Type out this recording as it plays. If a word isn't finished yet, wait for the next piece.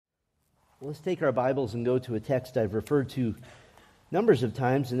Let's take our Bibles and go to a text I've referred to numbers of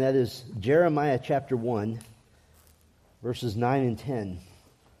times, and that is Jeremiah chapter 1, verses 9 and 10.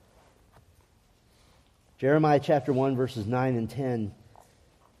 Jeremiah chapter 1, verses 9 and 10.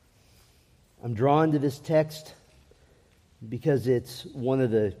 I'm drawn to this text because it's one of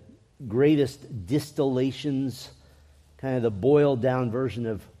the greatest distillations, kind of the boiled down version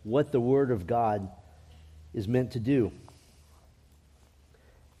of what the Word of God is meant to do.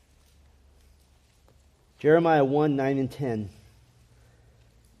 Jeremiah 1, 9 and 10.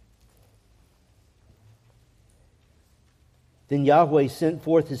 Then Yahweh sent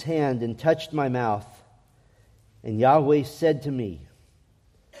forth his hand and touched my mouth. And Yahweh said to me,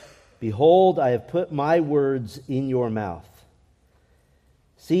 Behold, I have put my words in your mouth.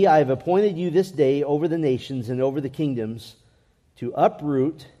 See, I have appointed you this day over the nations and over the kingdoms, to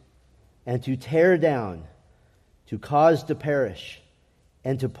uproot and to tear down, to cause to perish,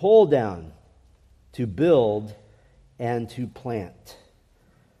 and to pull down, to build and to plant.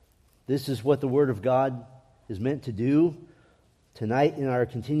 This is what the Word of God is meant to do. Tonight, in our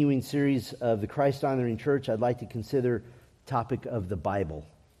continuing series of the Christ-honoring church, I'd like to consider the topic of the Bible.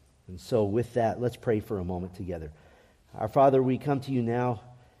 And so with that, let's pray for a moment together. Our Father, we come to you now,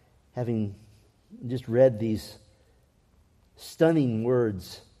 having just read these stunning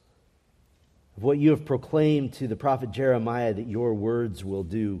words of what you have proclaimed to the prophet Jeremiah that your words will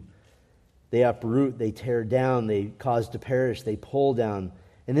do. They uproot, they tear down, they cause to perish, they pull down,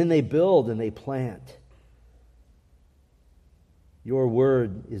 and then they build and they plant. Your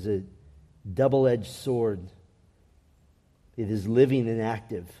word is a double-edged sword. It is living and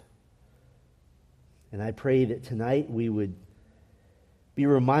active. And I pray that tonight we would be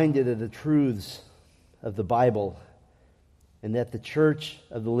reminded of the truths of the Bible, and that the church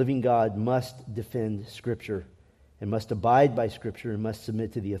of the living God must defend Scripture, and must abide by Scripture, and must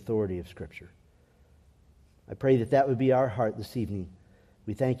submit to the authority of Scripture. I pray that that would be our heart this evening.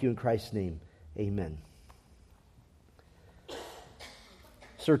 We thank you in Christ's name. Amen.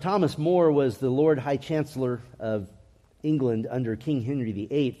 Sir Thomas More was the Lord High Chancellor of England under King Henry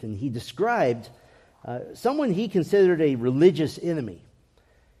VIII, and he described someone he considered a religious enemy.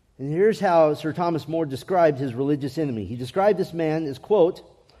 And here's how Sir Thomas More described his religious enemy. He described this man as, quote,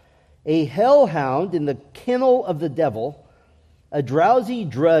 a hellhound in the kennel of the devil, a drowsy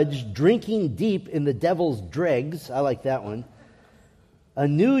drudge drinking deep in the devil's dregs. I like that one. A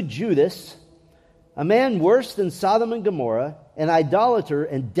new Judas, a man worse than Sodom and Gomorrah, an idolater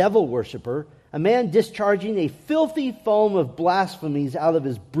and devil worshiper, a man discharging a filthy foam of blasphemies out of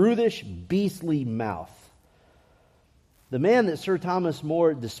his brutish, beastly mouth. The man that Sir Thomas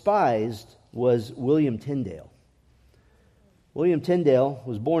More despised was William Tyndale. William Tyndale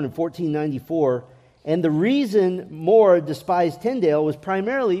was born in 1494, and the reason More despised Tyndale was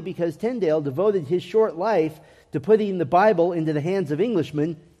primarily because Tyndale devoted his short life to putting the Bible into the hands of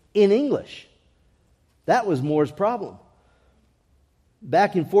Englishmen in English. That was More's problem.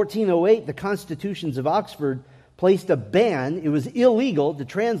 Back in 1408, the Constitutions of Oxford placed a ban. It was illegal to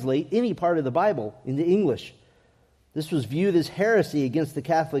translate any part of the Bible into English. This was viewed as heresy against the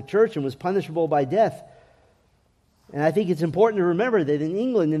Catholic Church and was punishable by death. And I think it's important to remember that in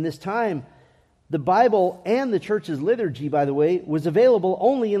England in this time, the Bible and the church's liturgy, by the way, was available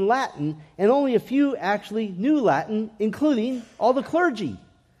only in Latin, and only a few actually knew Latin, including all the clergy.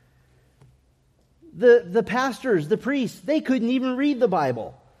 The pastors, the priests, they couldn't even read the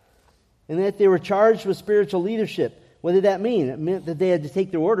Bible. And that they were charged with spiritual leadership. What did that mean? It meant that they had to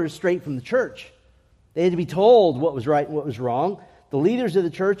take their orders straight from the church. They had to be told what was right and what was wrong. The leaders of the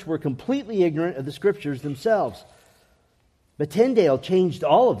church were completely ignorant of the Scriptures themselves. But Tyndale changed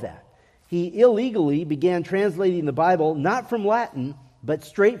all of that. He illegally began translating the Bible not from Latin, but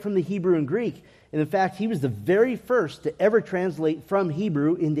straight from the Hebrew and Greek. And in fact, he was the very first to ever translate from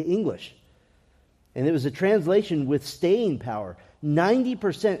Hebrew into English. And it was a translation with staying power.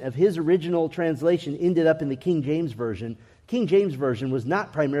 90% of his original translation ended up in the King James Version. King James Version was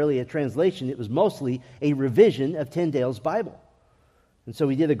not primarily a translation. It was mostly a revision of Tyndale's Bible. And so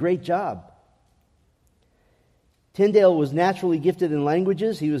he did a great job. Tyndale was naturally gifted in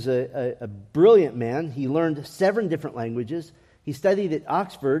languages. He was a brilliant man. He learned 7 different languages. He studied at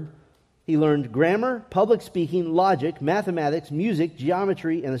Oxford. He learned grammar, public speaking, logic, mathematics, music,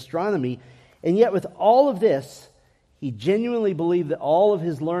 geometry, and astronomy. And yet with all of this, he genuinely believed that all of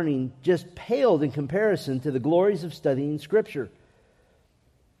his learning just paled in comparison to the glories of studying Scripture.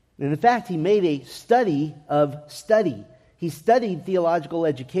 And in fact, he made a study of study. He studied theological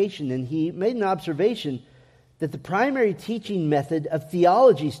education, and he made an observation that the primary teaching method of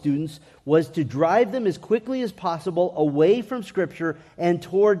theology students was to drive them as quickly as possible away from Scripture and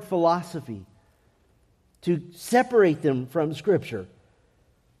toward philosophy, to separate them from Scripture.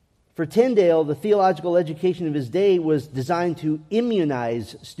 For Tyndale, the theological education of his day was designed to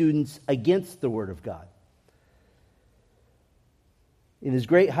immunize students against the Word of God. In his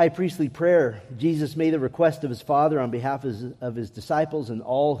great high priestly prayer, Jesus made a request of his Father on behalf of his disciples and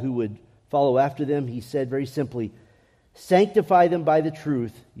all who would follow after them. He said very simply, "Sanctify them by the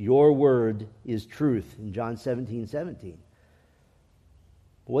truth. Your word is truth," in John 17:17.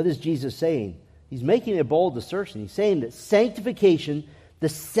 What is Jesus saying? He's making a bold assertion. He's saying that sanctification, the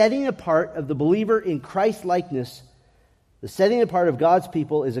setting apart of the believer in Christ-likeness, the setting apart of God's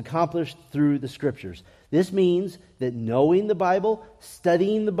people, is accomplished through the Scriptures. This means that knowing the Bible,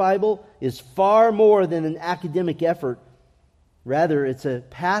 studying the Bible, is far more than an academic effort. Rather, it's a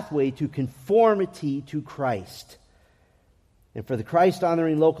pathway to conformity to Christ. And for the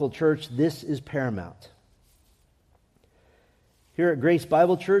Christ-honoring local church, this is paramount. Here at Grace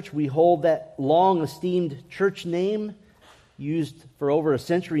Bible Church, we hold that long-esteemed church name, used for over a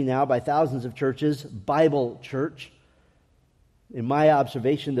century now by thousands of churches, Bible Church. In my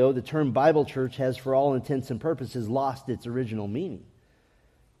observation, though, the term Bible Church has, for all intents and purposes, lost its original meaning.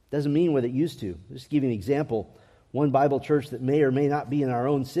 It doesn't mean what it used to. Just to give you an example, one Bible church that may or may not be in our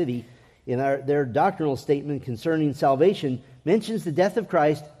own city, in their doctrinal statement concerning salvation, mentions the death of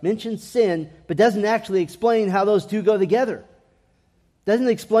Christ, mentions sin, but doesn't actually explain how those two go together. Doesn't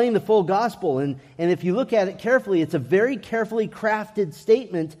explain the full gospel. And if you look at it carefully, it's a very carefully crafted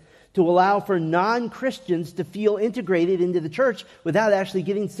statement to allow for non-Christians to feel integrated into the church without actually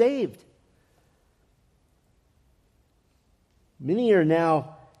getting saved. Many are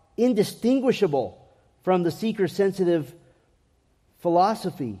now indistinguishable from the seeker-sensitive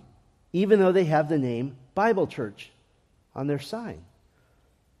philosophy, even though they have the name Bible Church on their sign.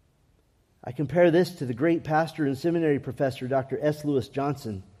 I compare this to the great pastor and seminary professor, Dr. S. Lewis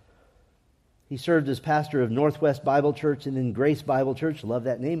Johnson. He served as pastor of Northwest Bible Church and then Grace Bible Church, love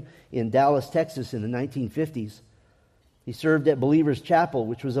that name, in Dallas, Texas in the 1950s. He served at Believers Chapel,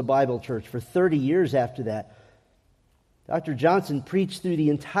 which was a Bible church, for 30 years after that. Dr. Johnson preached through the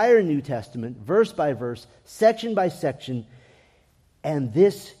entire New Testament, verse by verse, section by section, and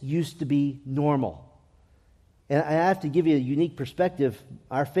this used to be normal. And I have to give you a unique perspective.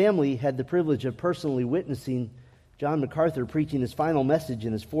 Our family had the privilege of personally witnessing John MacArthur preaching his final message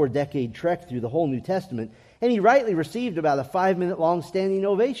in his 4-decade trek through the whole New Testament, and he rightly received about a 5-minute long standing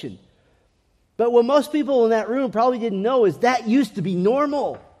ovation. But what most people in that room probably didn't know is that used to be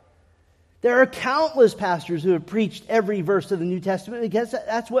normal. There are countless pastors who have preached every verse of the New Testament because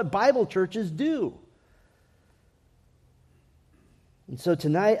that's what Bible churches do. And so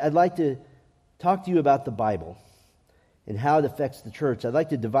tonight I'd like to talk to you about the Bible and how it affects the church. I'd like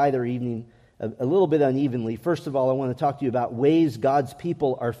to divide our evening a little bit unevenly. First of all, I want to talk to you about ways God's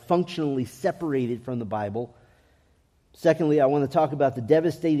people are functionally separated from the Bible. Secondly, I want to talk about the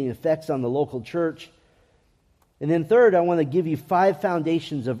devastating effects on the local church. And then third, I want to give you 5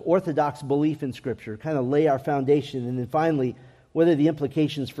 foundations of orthodox belief in Scripture, kind of lay our foundation. And then finally, what are the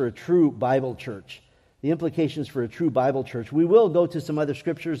implications for a true Bible church? The implications for a true Bible church. We will go to some other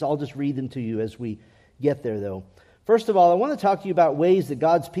scriptures. I'll just read them to you as we get there, though. First of all, I want to talk to you about ways that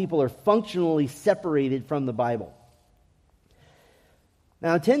God's people are functionally separated from the Bible.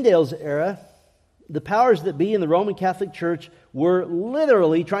 Now, in Tyndale's era, the powers that be in the Roman Catholic Church were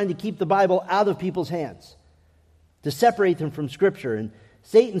literally trying to keep the Bible out of people's hands, to separate them from Scripture. And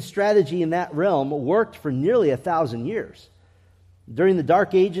Satan's strategy in that realm worked for nearly 1,000 years. During the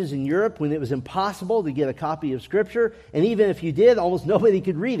Dark Ages in Europe, when it was impossible to get a copy of Scripture, and even if you did, almost nobody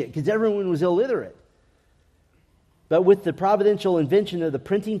could read it because everyone was illiterate. But with the providential invention of the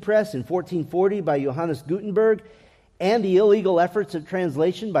printing press in 1440 by Johannes Gutenberg and the illegal efforts of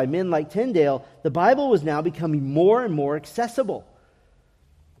translation by men like Tyndale, the Bible was now becoming more and more accessible.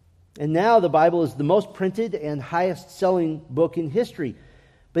 And now the Bible is the most printed and highest selling book in history.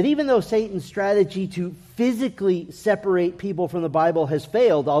 But even though Satan's strategy to physically separate people from the Bible has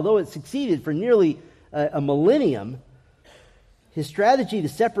failed, although it succeeded for nearly a millennium, his strategy to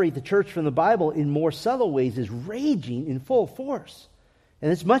separate the church from the Bible in more subtle ways is raging in full force. And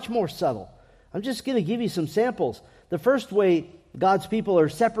it's much more subtle. I'm just going to give you some samples. The first way God's people are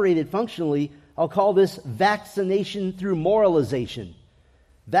separated functionally, I'll call this vaccination through moralization.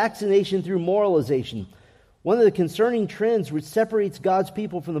 Vaccination through moralization. One of the concerning trends which separates God's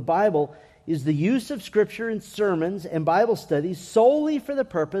people from the Bible is the use of Scripture in sermons and Bible studies solely for the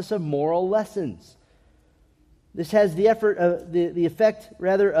purpose of moral lessons. This has the effect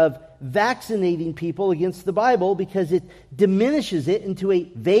of vaccinating people against the Bible because it diminishes it into a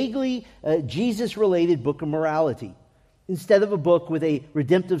vaguely Jesus-related book of morality instead of a book with a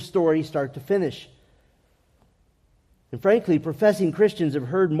redemptive story start to finish. And frankly, professing Christians have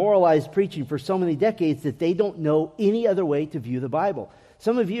heard moralized preaching for so many decades that they don't know any other way to view the Bible.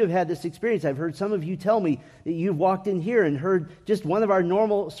 Some of you have had this experience. I've heard some of you tell me that you've walked in here and heard just one of our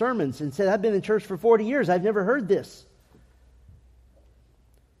normal sermons and said, I've been in church for 40 years. I've never heard this.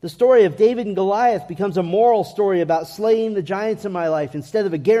 The story of David and Goliath becomes a moral story about slaying the giants in my life instead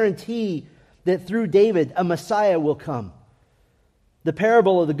of a guarantee that through David a Messiah will come. The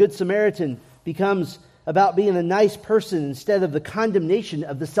parable of the Good Samaritan becomes about being a nice person instead of the condemnation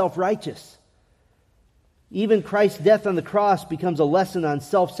of the self-righteous. Even Christ's death on the cross becomes a lesson on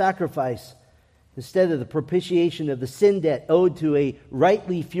self-sacrifice instead of the propitiation of the sin debt owed to a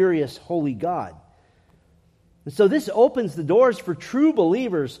rightly furious holy God. And so this opens the doors for true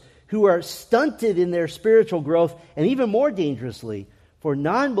believers who are stunted in their spiritual growth, and even more dangerously, for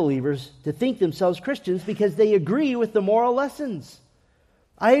non-believers to think themselves Christians because they agree with the moral lessons.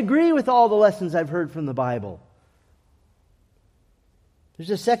 I agree with all the lessons I've heard from the Bible. There's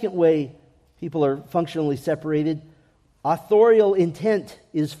a second way people are functionally separated. Authorial intent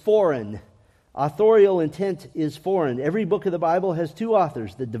is foreign. Authorial intent is foreign. Every book of the Bible has two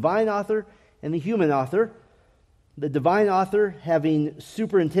authors, the divine author and the human author. The divine author having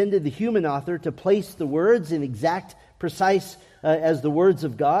superintended the human author to place the words in exact, precise as the words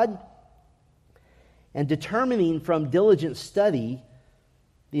of God, and determining from diligent study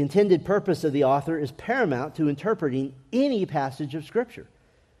the intended purpose of the author is paramount to interpreting any passage of Scripture.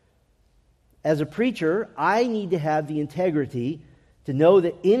 As a preacher, I need to have the integrity to know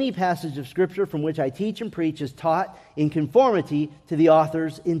that any passage of Scripture from which I teach and preach is taught in conformity to the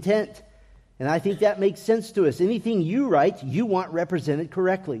author's intent. And I think that makes sense to us. Anything you write, you want represented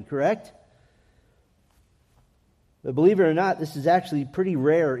correctly, correct? But believe it or not, this is actually pretty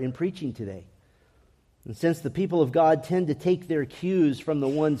rare in preaching today. And since the people of God tend to take their cues from the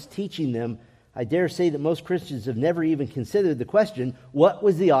ones teaching them, I dare say that most Christians have never even considered the question, what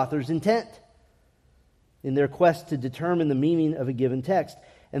was the author's intent in their quest to determine the meaning of a given text?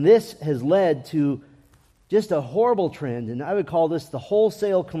 And this has led to just a horrible trend, and I would call this the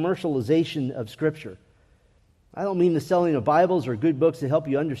wholesale commercialization of Scripture. I don't mean the selling of Bibles or good books to help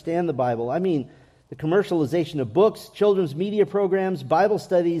you understand the Bible. I mean the commercialization of books, children's media programs, Bible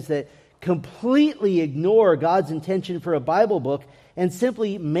studies that completely ignore God's intention for a Bible book and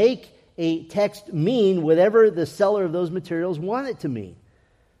simply make a text mean whatever the seller of those materials want it to mean.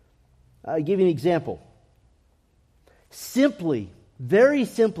 I'll give you an example. Very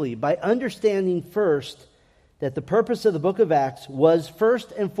simply, by understanding first that the purpose of the book of Acts was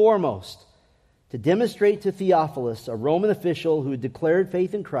first and foremost to demonstrate to Theophilus, a Roman official who had declared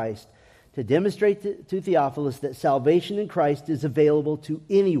faith in Christ, to demonstrate to Theophilus that salvation in Christ is available to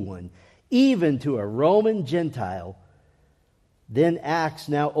anyone, even to a Roman Gentile, then Acts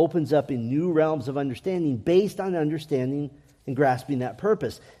now opens up in new realms of understanding based on understanding and grasping that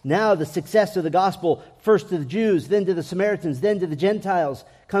purpose. Now the success of the gospel, first to the Jews, then to the Samaritans, then to the Gentiles,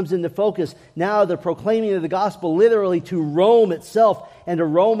 comes into focus. Now the proclaiming of the gospel literally to Rome itself and to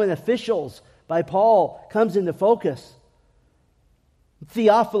Roman officials by Paul comes into focus.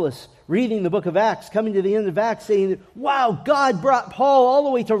 Theophilus, reading the book of Acts, coming to the end of Acts, saying, wow, God brought Paul all the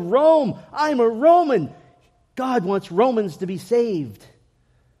way to Rome. I'm a Roman. God wants Romans to be saved.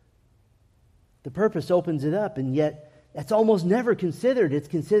 The purpose opens it up, and yet that's almost never considered. It's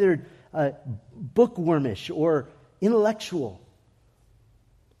considered bookwormish or intellectual.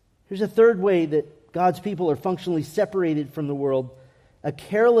 Here's a third way that God's people are functionally separated from the world: a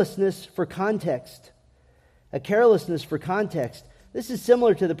carelessness for context. A carelessness for context. This is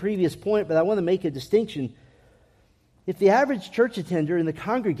similar to the previous point, but I want to make a distinction. If the average church attender in the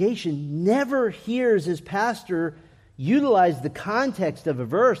congregation never hears his pastor utilize the context of a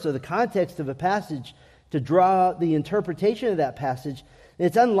verse or the context of a passage to draw the interpretation of that passage,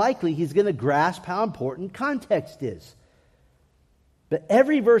 it's unlikely he's going to grasp how important context is. But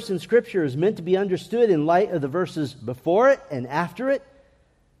every verse in Scripture is meant to be understood in light of the verses before it and after it,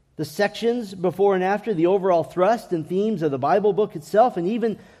 the sections before and after, the overall thrust and themes of the Bible book itself, and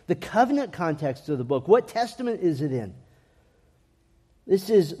even the covenant context of the book. What testament is it in? This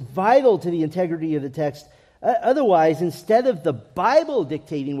is vital to the integrity of the text. Otherwise, instead of the Bible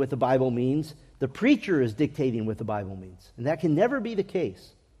dictating what the Bible means, the preacher is dictating what the Bible means. And that can never be the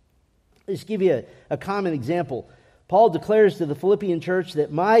case. I'll just give you a common example. Paul declares to the Philippian church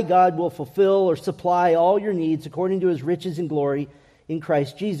that my God will fulfill or supply all your needs according to his riches and glory in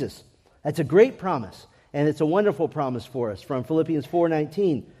Christ Jesus. That's a great promise. And it's a wonderful promise for us from Philippians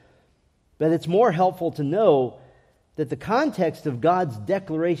 4:19. But it's more helpful to know that the context of God's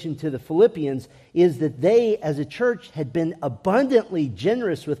declaration to the Philippians is that they, as a church, had been abundantly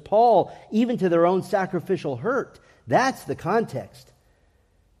generous with Paul, even to their own sacrificial hurt. That's the context.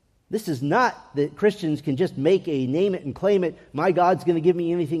 This is not that Christians can just make a name it and claim it, my God's going to give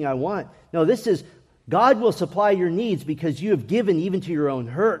me anything I want. No, this is God will supply your needs because you have given even to your own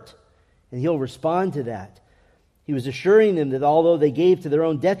hurt, and He'll respond to that. He was assuring them that although they gave to their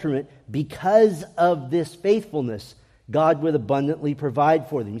own detriment, because of this faithfulness, God would abundantly provide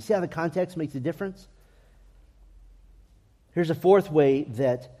for them. You see how the context makes a difference? Here's a fourth way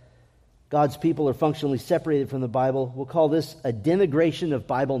that God's people are functionally separated from the Bible. We'll call this a denigration of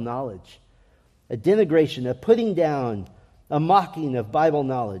Bible knowledge. A denigration, a putting down, a mocking of Bible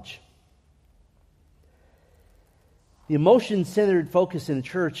knowledge. The emotion-centered focus in the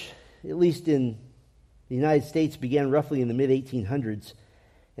church, at least in the United States, began roughly in the mid-1800s.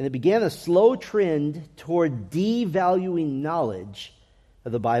 And it began a slow trend toward devaluing knowledge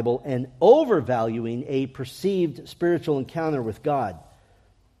of the Bible and overvaluing a perceived spiritual encounter with God.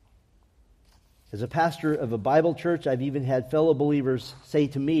 As a pastor of a Bible church, I've even had fellow believers say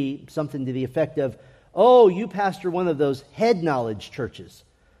to me something to the effect of, "Oh, you pastor one of those head knowledge churches,"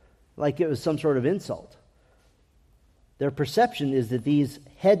 like it was some sort of insult. Their perception is that these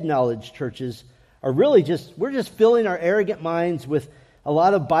head knowledge churches are really we're just filling our arrogant minds with a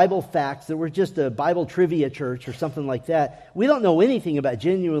lot of Bible facts, that we're just a Bible trivia church or something like that. We don't know anything about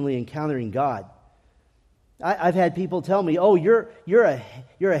genuinely encountering God. I've had people tell me, "Oh, you're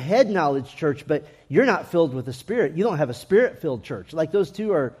a head knowledge church, but you're not filled with the Spirit. You don't have a Spirit-filled church." Like those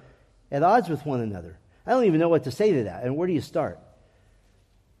two are at odds with one another. I don't even know what to say to that. And where do you start?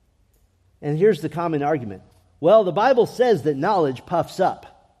 And here's the common argument. Well, the Bible says that knowledge puffs up.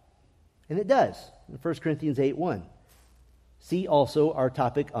 And it does. In 1 Corinthians 8:1. See also our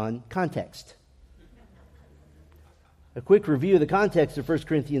topic on context. A quick review of the context of 1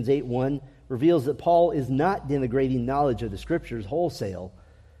 Corinthians 8:1 reveals that Paul is not denigrating knowledge of the Scriptures wholesale.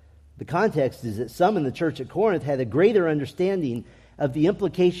 The context is that some in the church at Corinth had a greater understanding of the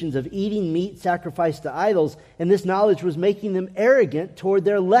implications of eating meat sacrificed to idols, and this knowledge was making them arrogant toward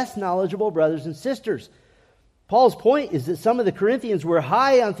their less knowledgeable brothers and sisters. Paul's point is that some of the Corinthians were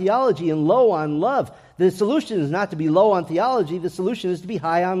high on theology and low on love. The solution is not to be low on theology. The solution is to be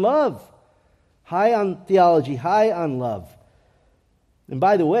high on love. High on theology, high on love. And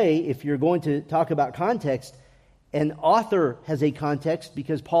by the way, if you're going to talk about context, an author has a context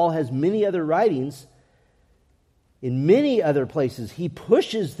because Paul has many other writings. In many other places, he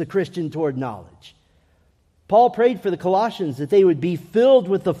pushes the Christian toward knowledge. Paul prayed for the Colossians that they would be filled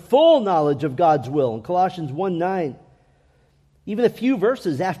with the full knowledge of God's will in Colossians 1:9. Even a few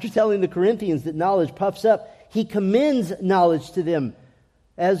verses after telling the Corinthians that knowledge puffs up, he commends knowledge to them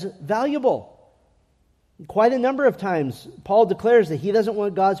as valuable. Quite a number of times, Paul declares that he doesn't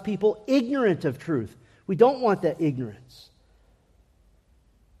want God's people ignorant of truth. We don't want that ignorance.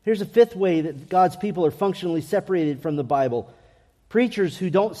 Here's a fifth way that God's people are functionally separated from the Bible. Preachers who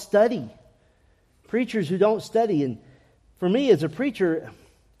don't study. Preachers who don't study. And for me as a preacher,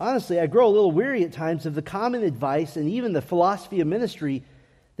 honestly, I grow a little weary at times of the common advice and even the philosophy of ministry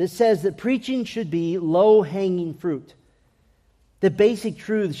that says that preaching should be low-hanging fruit. That basic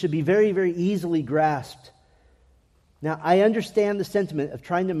truths should be very, very easily grasped. Now, I understand the sentiment of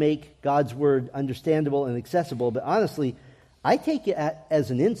trying to make God's Word understandable and accessible, but honestly, I take it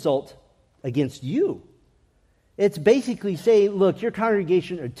as an insult against you. It's basically saying, look, your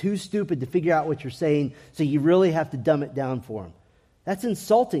congregation are too stupid to figure out what you're saying, so you really have to dumb it down for them. That's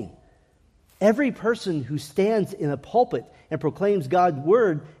insulting. Every person who stands in a pulpit and proclaims God's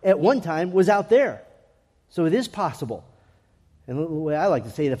Word at one time was out there. So it is possible. And the way I like to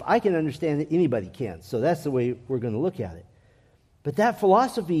say it, if I can understand it, anybody can. So that's the way we're going to look at it. But that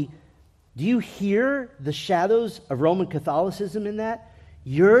philosophy, do you hear the shadows of Roman Catholicism in that?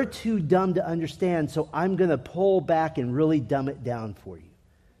 You're too dumb to understand, so I'm going to pull back and really dumb it down for you.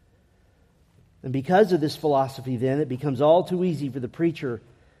 And because of this philosophy, then, it becomes all too easy for the preacher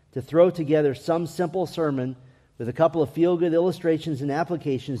to throw together some simple sermon with a couple of feel-good illustrations and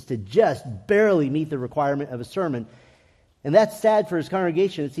applications to just barely meet the requirement of a sermon. And that's sad for his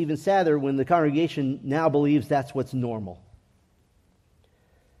congregation. It's even sadder when the congregation now believes that's what's normal.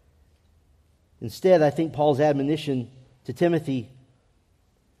 Instead, I think Paul's admonition to Timothy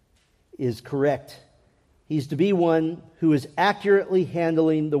is correct. He's to be one who is accurately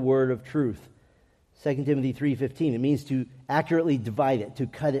handling the word of truth. 2 Timothy 3:15. It means to accurately divide it, to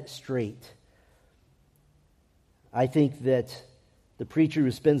cut it straight. I think that the preacher who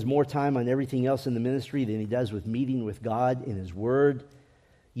spends more time on everything else in the ministry than he does with meeting with God in His Word,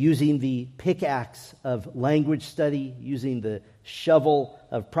 using the pickaxe of language study, using the shovel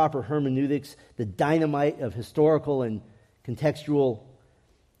of proper hermeneutics, the dynamite of historical and contextual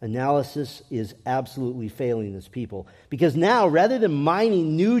analysis is absolutely failing His people. Because now, rather than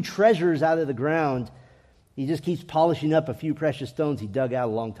mining new treasures out of the ground, he just keeps polishing up a few precious stones he dug out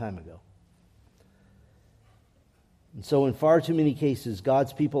a long time ago. And so in far too many cases,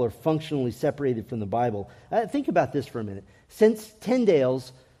 God's people are functionally separated from the Bible. Think about this for a minute. Since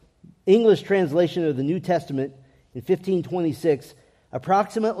Tyndale's English translation of the New Testament in 1526,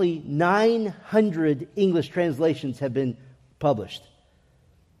 approximately 900 English translations have been published.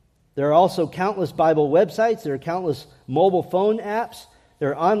 There are also countless Bible websites. There are countless mobile phone apps.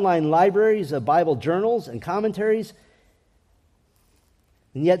 There are online libraries of Bible journals and commentaries.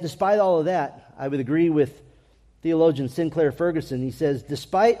 And yet, despite all of that, I would agree with theologian Sinclair Ferguson. He says,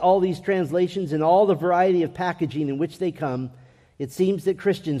 despite all these translations and all the variety of packaging in which they come, it seems that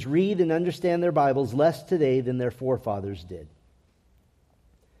Christians read and understand their Bibles less today than their forefathers did.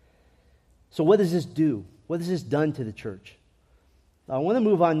 So what does this do? What has this done to the church? I want to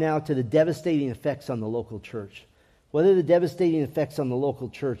move on now to the devastating effects on the local church. What are the devastating effects on the local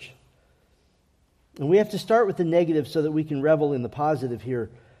church? And we have to start with the negative so that we can revel in the positive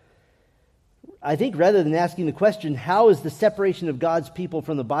here. I think rather than asking the question, how is the separation of God's people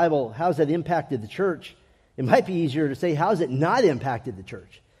from the Bible, how has that impacted the church? It might be easier to say, how has it not impacted the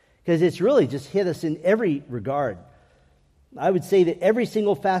church? Because it's really just hit us in every regard. I would say that every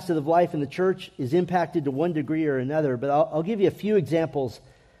single facet of life in the church is impacted to one degree or another, but I'll give you a few examples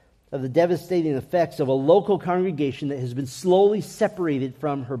of the devastating effects of a local congregation that has been slowly separated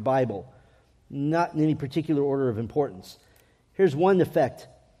from her Bible, not in any particular order of importance. Here's one effect.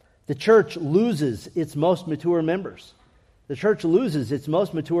 The church loses its most mature members. The church loses its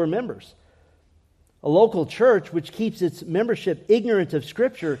most mature members. A local church which keeps its membership ignorant of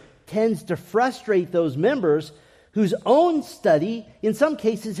Scripture tends to frustrate those members whose own study, in some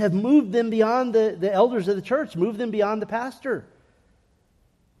cases, have moved them beyond the elders of the church, moved them beyond the pastor.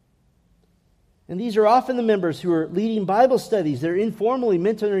 And these are often the members who are leading Bible studies. They're informally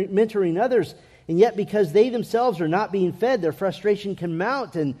mentoring others, and yet because they themselves are not being fed, their frustration can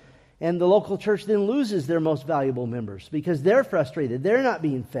mount, and the local church then loses their most valuable members because they're frustrated. They're not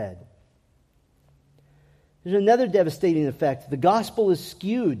being fed. There's another devastating effect. The gospel is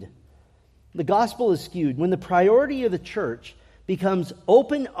skewed. The gospel is skewed. When the priority of the church becomes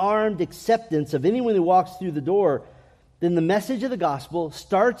open-armed acceptance of anyone who walks through the door, then the message of the gospel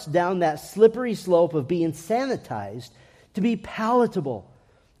starts down that slippery slope of being sanitized to be palatable,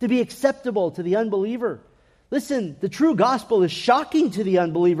 to be acceptable to the unbeliever. Listen, the true gospel is shocking to the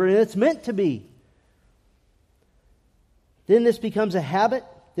unbeliever, and it's meant to be. Then this becomes a habit.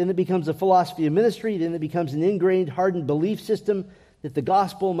 Then it becomes a philosophy of ministry. Then it becomes an ingrained, hardened belief system that the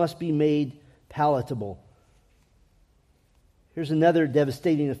gospel must be made palatable. Here's another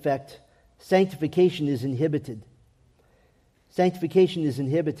devastating effect. Sanctification is inhibited. Sanctification is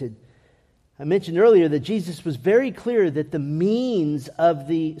inhibited. I mentioned earlier that Jesus was very clear that the means of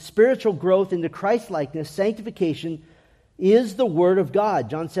the spiritual growth into Christ-likeness, sanctification, is the Word of God,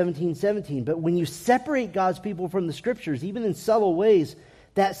 John 17:17. But when you separate God's people from the Scriptures, even in subtle ways,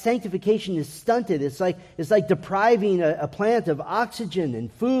 that sanctification is stunted. It's like depriving a plant of oxygen and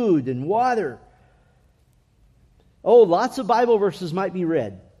food and water. Oh, lots of Bible verses might be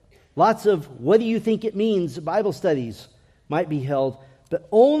read. Lots of what do you think it means Bible studies might be held. But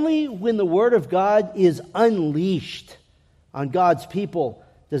only when the Word of God is unleashed on God's people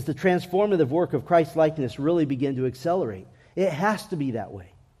does the transformative work of Christ-likeness really begin to accelerate. It has to be that way.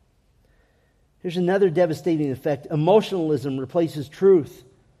 Here's another devastating effect. Emotionalism replaces truth.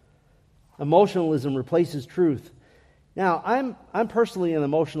 Emotionalism replaces truth. Now, I'm personally an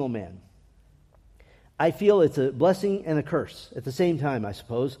emotional man. I feel it's a blessing and a curse at the same time, I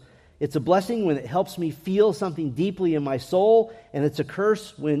suppose. It's a blessing when it helps me feel something deeply in my soul, and it's a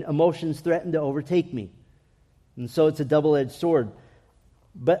curse when emotions threaten to overtake me. And so it's a double-edged sword.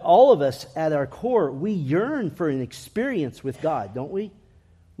 But all of us, at our core, we yearn for an experience with God, don't we?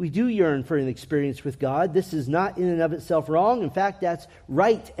 We do yearn for an experience with God. This is not in and of itself wrong. In fact, that's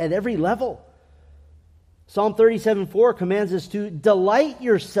right at every level. Psalm 37:4 commands us to delight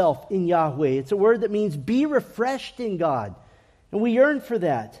yourself in Yahweh. It's a word that means be refreshed in God. And we yearn for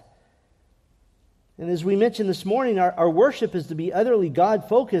that. And as we mentioned this morning, our worship is to be utterly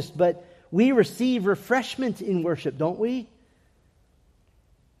God-focused, but we receive refreshment in worship, don't we?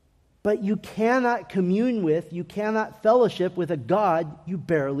 But you cannot commune with, you cannot fellowship with a God you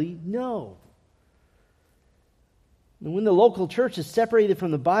barely know. And when the local church is separated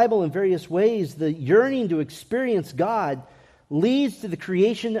from the Bible in various ways, the yearning to experience God leads to the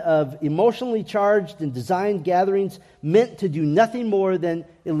creation of emotionally charged and designed gatherings meant to do nothing more than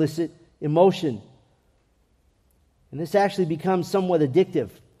elicit emotion. And this actually becomes somewhat addictive.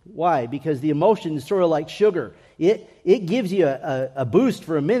 Why? Because the emotion is sort of like sugar. It gives you a boost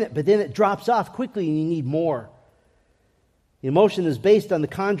for a minute, but then it drops off quickly and you need more. The emotion is based on the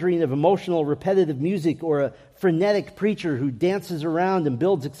conjuring of emotional, repetitive music or a frenetic preacher who dances around and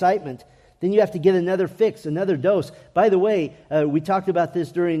builds excitement. Then you have to get another fix, another dose. By the way, we talked about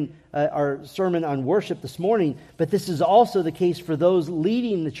this during our sermon on worship this morning, but this is also the case for those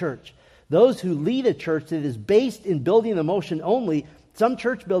leading the church. Those who lead a church that is based in building emotion only. Some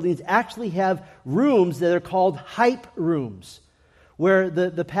church buildings actually have rooms that are called hype rooms, where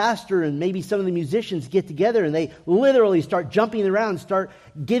the pastor and maybe some of the musicians get together and they literally start jumping around, start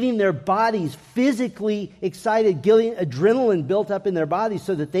getting their bodies physically excited, getting adrenaline built up in their bodies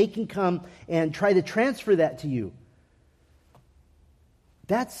so that they can come and try to transfer that to you.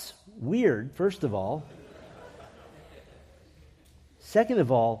 That's weird, first of all. Second of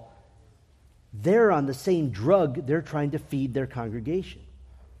all, they're on the same drug they're trying to feed their congregation.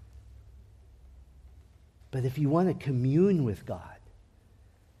 But if you want to commune with God,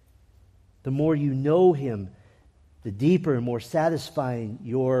 the more you know Him, the deeper and more satisfying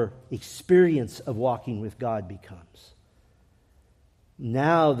your experience of walking with God becomes.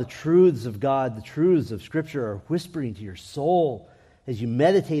 Now the truths of God, the truths of Scripture are whispering to your soul as you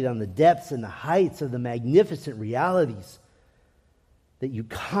meditate on the depths and the heights of the magnificent realities that you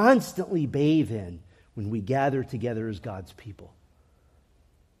constantly bathe in when we gather together as God's people.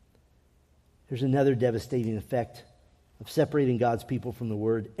 There's another devastating effect of separating God's people from the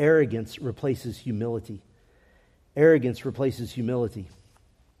Word. Arrogance replaces humility. Arrogance replaces humility.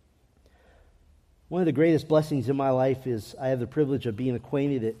 One of the greatest blessings in my life is I have the privilege of being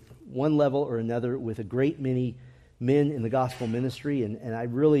acquainted at one level or another with a great many men in the gospel ministry, and I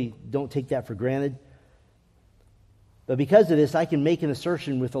really don't take that for granted. But because of this, I can make an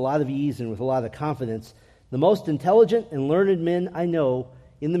assertion with a lot of ease and with a lot of confidence. The most intelligent and learned men I know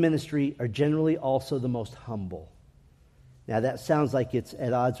in the ministry are generally also the most humble. Now that sounds like it's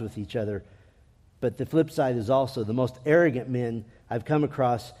at odds with each other, but the flip side is also the most arrogant men I've come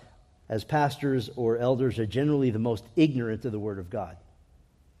across as pastors or elders are generally the most ignorant of the Word of God.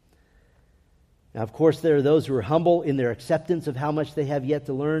 Now, of course, there are those who are humble in their acceptance of how much they have yet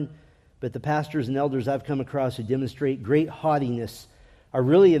to learn, but the pastors and elders I've come across who demonstrate great haughtiness are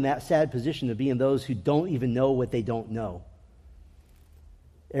really in that sad position of being those who don't even know what they don't know.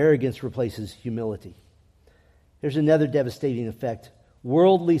 Arrogance replaces humility. There's another devastating effect.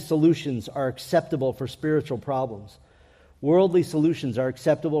 Worldly solutions are acceptable for spiritual problems. Worldly solutions are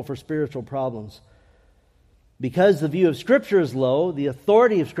acceptable for spiritual problems. Because the view of Scripture is low, the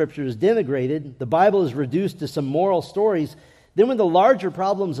authority of Scripture is denigrated, the Bible is reduced to some moral stories, then when the larger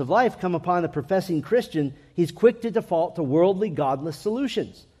problems of life come upon a professing Christian, he's quick to default to worldly, godless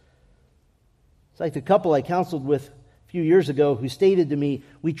solutions. It's like the couple I counseled with a few years ago who stated to me,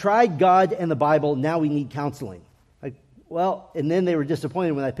 "We tried God and the Bible, now we need counseling." Like, well, and then they were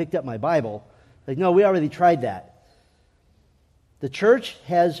disappointed when I picked up my Bible. Like, no, we already tried that. The church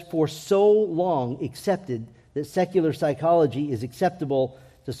has for so long accepted that secular psychology is acceptable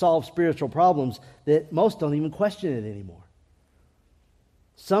to solve spiritual problems that most don't even question it anymore.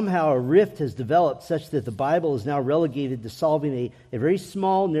 Somehow a rift has developed such that the Bible is now relegated to solving a very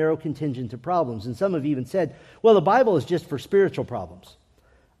small, narrow contingent of problems. And some have even said, well, the Bible is just for spiritual problems.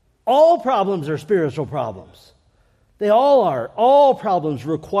 All problems are spiritual problems. They all are. All problems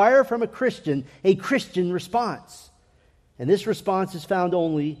require from a Christian response. And this response is found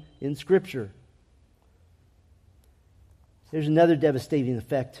only in Scripture. There's another devastating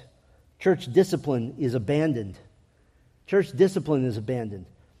effect. Church discipline is abandoned. Church discipline is abandoned.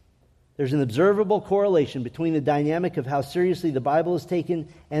 There's an observable correlation between the dynamic of how seriously the Bible is taken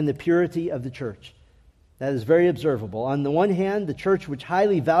and the purity of the church. That is very observable. On the one hand, the church which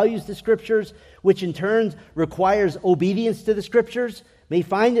highly values the Scriptures, which in turn requires obedience to the Scriptures, may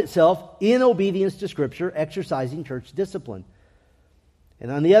find itself in obedience to Scripture exercising church discipline.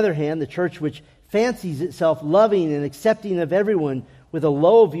 And on the other hand, the church which fancies itself loving and accepting of everyone with a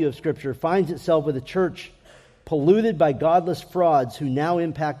low view of Scripture finds itself with a church polluted by godless frauds who now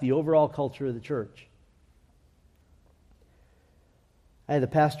impact the overall culture of the church. I had a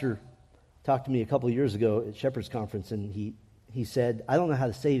pastor talk to me a couple of years ago at Shepherd's Conference, and he said, I don't know how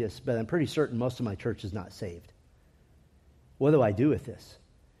to say this, but I'm pretty certain most of my church is not saved. What do I do with this?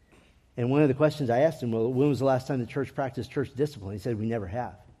 And one of the questions I asked him, well, when was the last time the church practiced church discipline? He said, we never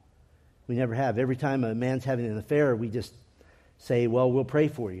have. We never have. Every time a man's having an affair, we just say, well, we'll pray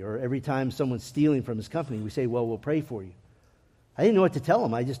for you. Or every time someone's stealing from his company, we say, well, we'll pray for you. I didn't know what to tell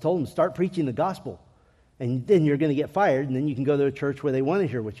them. I just told them, start preaching the gospel. And then you're going to get fired, and then you can go to a church where they want to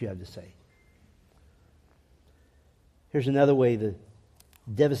hear what you have to say. Here's another way the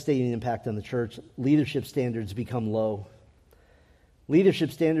devastating impact on the church. Leadership standards become low.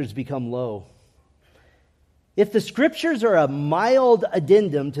 Leadership standards become low. If the Scriptures are a mild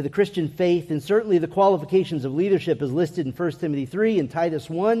addendum to the Christian faith, and certainly the qualifications of leadership as listed in 1 Timothy 3 and Titus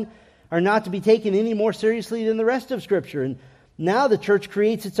 1 are not to be taken any more seriously than the rest of Scripture. And now the church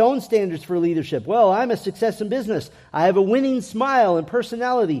creates its own standards for leadership. Well, I'm a success in business. I have a winning smile and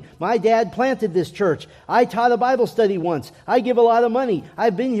personality. My dad planted this church. I taught a Bible study once. I give a lot of money.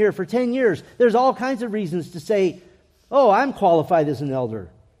 I've been here for 10 years. There's all kinds of reasons to say, oh, I'm qualified as an elder.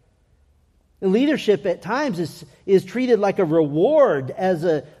 And leadership at times is treated like a reward as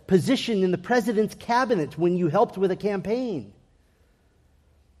a position in the president's cabinet when you helped with a campaign.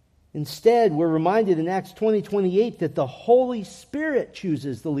 Instead, we're reminded in Acts 20:28 that the Holy Spirit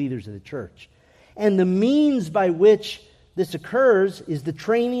chooses the leaders of the church. And the means by which this occurs is the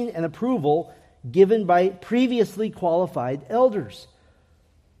training and approval given by previously qualified elders.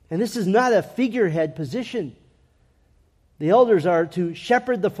 And this is not a figurehead position. The elders are to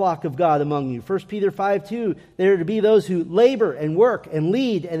shepherd the flock of God among you. 1 Peter 5:2, they are to be those who labor and work and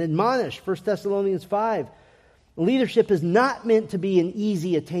lead and admonish. 1 Thessalonians 5. Leadership is not meant to be an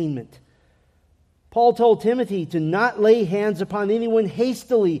easy attainment. Paul told Timothy to not lay hands upon anyone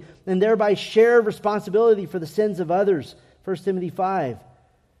hastily and thereby share responsibility for the sins of others. 1 Timothy 5.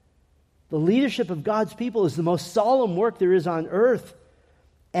 The leadership of God's people is the most solemn work there is on earth.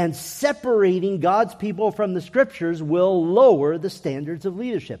 And separating God's people from the Scriptures will lower the standards of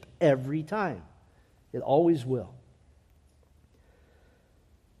leadership every time. It always will.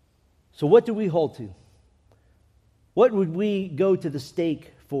 So what do we hold to? What would we go to the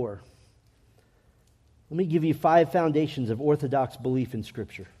stake for? Let me give you 5 foundations of orthodox belief in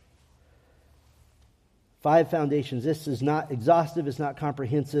Scripture. 5 foundations. This is not exhaustive, it's not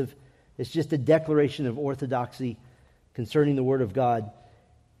comprehensive. It's just a declaration of orthodoxy concerning the Word of God.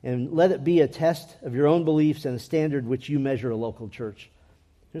 And let it be a test of your own beliefs and a standard which you measure a local church.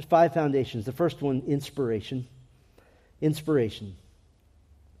 There's 5 foundations. The first one, inspiration. Inspiration.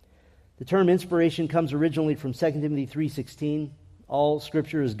 The term inspiration comes originally from 2 Timothy 3:16. All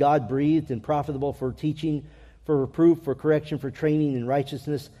Scripture is God-breathed and profitable for teaching, for reproof, for correction, for training in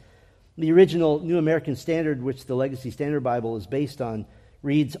righteousness. The original New American Standard, which the Legacy Standard Bible is based on,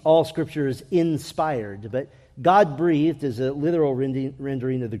 reads, all Scripture is inspired. But God-breathed is a literal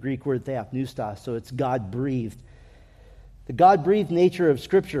rendering of the Greek word theopneustos, so it's God-breathed. The God-breathed nature of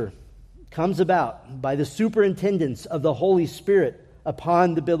Scripture comes about by the superintendence of the Holy Spirit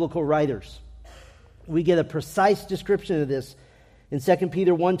upon the biblical writers. We get a precise description of this in 2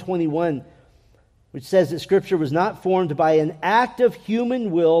 Peter 1:21, which says that Scripture was not formed by an act of human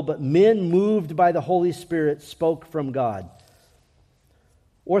will, but men moved by the Holy Spirit spoke from God.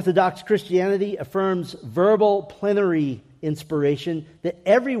 Orthodox Christianity affirms verbal plenary inspiration, that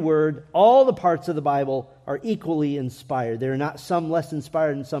every word, all the parts of the Bible are equally inspired. There are not some less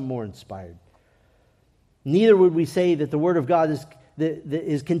inspired and some more inspired. Neither would we say that the Word of God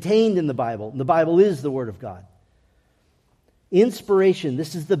is contained in the Bible. The Bible is the Word of God. Inspiration,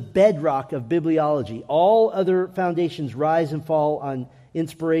 this is the bedrock of bibliology. All other foundations rise and fall on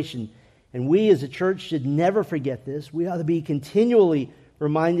inspiration. And we as a church should never forget this. We ought to be continually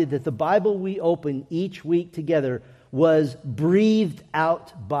reminded that the Bible we open each week together was breathed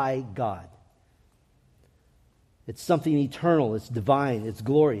out by God. It's something eternal, it's divine, it's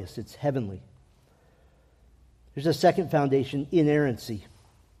glorious, it's heavenly. There's a second foundation, inerrancy.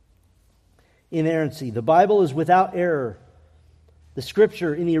 Inerrancy. The Bible is without error. The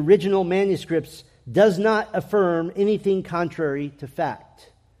Scripture in the original manuscripts does not affirm anything contrary to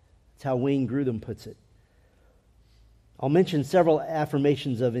fact. That's how Wayne Grudem puts it. I'll mention several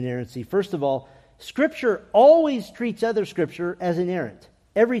affirmations of inerrancy. First of all, Scripture always treats other Scripture as inerrant.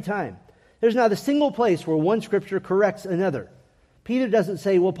 Every time. There's not a single place where one Scripture corrects another. Peter doesn't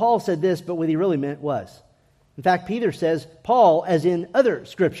say, well, Paul said this, but what he really meant was. In fact, Peter says, Paul, as in other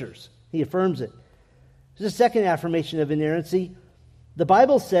Scriptures. He affirms it. There's a second affirmation of inerrancy. The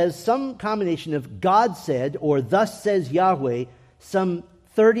Bible says some combination of God said or thus says Yahweh some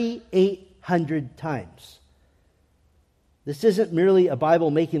 3,800 times. This isn't merely a Bible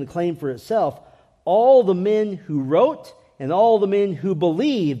making a claim for itself. All the men who wrote and all the men who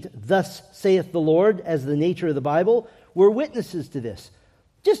believed, thus saith the Lord, as the nature of the Bible, were witnesses to this.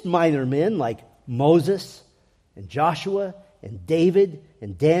 Just minor men like Moses and Joshua and David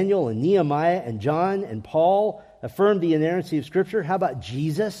and Daniel and Nehemiah and John and Paul affirmed the inerrancy of Scripture. How about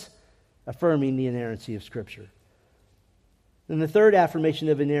Jesus affirming the inerrancy of Scripture? And the third affirmation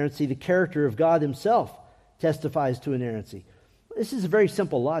of inerrancy, the character of God himself testifies to inerrancy. This is a very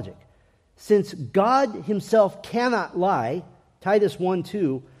simple logic. Since God himself cannot lie, Titus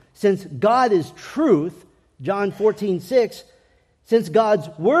 1:2, since God is truth, John 14:6, since God's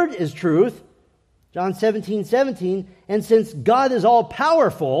word is truth, John 17:17, and since God is all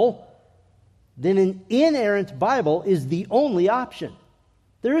powerful, then an inerrant Bible is the only option.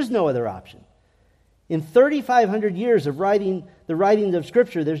 There is no other option. In 3,500 years of the writings of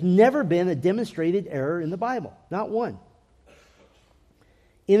Scripture, there's never been a demonstrated error in the Bible. Not one.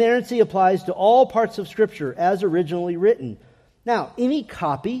 Inerrancy applies to all parts of Scripture as originally written. Now, any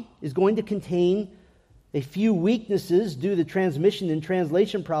copy is going to contain a few weaknesses due to transmission and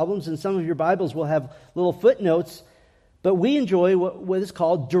translation problems, and some of your Bibles will have little footnotes, but we enjoy what is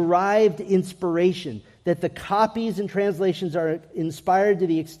called derived inspiration, that the copies and translations are inspired to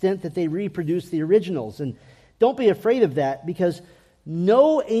the extent that they reproduce the originals. And don't be afraid of that, because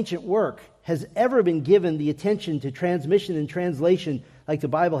no ancient work has ever been given the attention to transmission and translation like the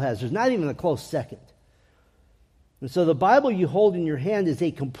Bible has. There's not even a close second. And so the Bible you hold in your hand is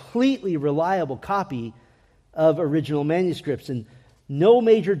a completely reliable copy of original manuscripts. And no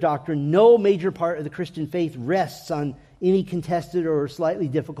major doctrine, no major part of the Christian faith rests on any contested or slightly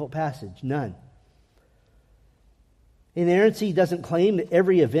difficult passage. None. Inerrancy doesn't claim that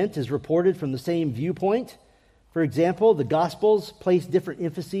every event is reported from the same viewpoint. For example, the Gospels place different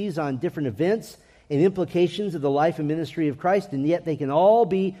emphases on different events and implications of the life and ministry of Christ, and yet they can all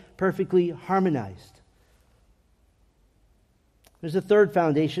be perfectly harmonized. There's a third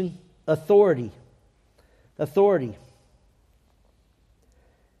foundation, authority. Authority.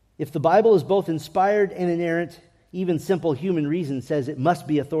 If the Bible is both inspired and inerrant, even simple human reason says it must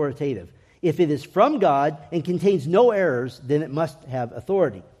be authoritative. If it is from God and contains no errors, then it must have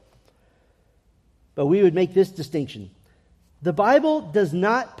authority. But we would make this distinction. The Bible does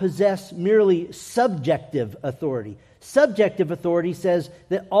not possess merely subjective authority. Subjective authority says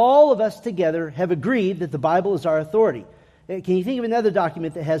that all of us together have agreed that the Bible is our authority. Can you think of another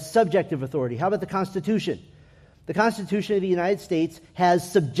document that has subjective authority? How about the Constitution? The Constitution of the United States has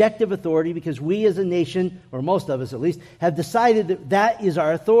subjective authority because we as a nation, or most of us at least, have decided that that is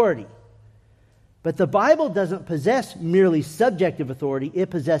our authority. But the Bible doesn't possess merely subjective authority, it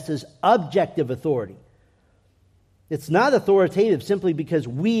possesses objective authority. It's not authoritative simply because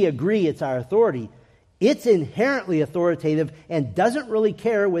we agree it's our authority. It's inherently authoritative and doesn't really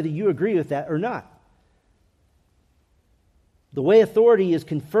care whether you agree with that or not. The way authority is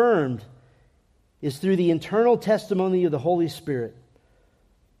confirmed is through the internal testimony of the Holy Spirit.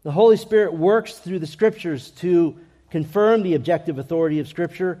 The Holy Spirit works through the Scriptures to confirm the objective authority of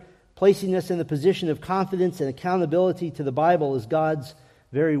Scripture, placing us in the position of confidence and accountability to the Bible as God's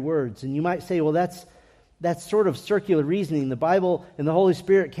very words. And you might say, well, that's sort of circular reasoning. The Bible and the Holy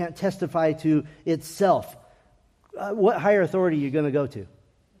Spirit can't testify to itself. What higher authority are you going to go to?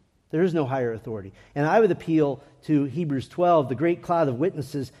 There is no higher authority. And I would appeal to Hebrews 12, the great cloud of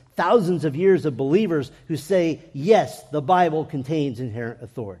witnesses, thousands of years of believers who say, yes, the Bible contains inherent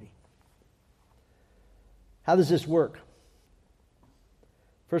authority. How does this work?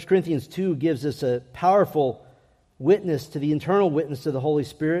 1 Corinthians 2 gives us a powerful witness to the internal witness of the Holy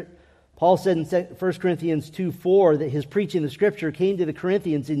Spirit. Paul said in 1 Corinthians 2:4 that his preaching of Scripture came to the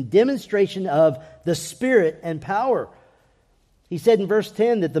Corinthians in demonstration of the Spirit and power. He said in verse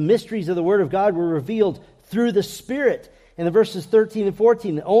 10 that the mysteries of the Word of God were revealed through the Spirit. And in verses 13 and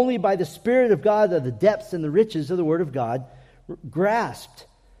 14, that only by the Spirit of God are the depths and the riches of the Word of God grasped.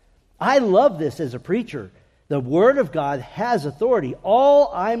 I love this as a preacher. The Word of God has authority.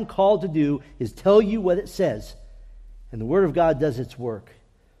 All I'm called to do is tell you what it says. And the Word of God does its work.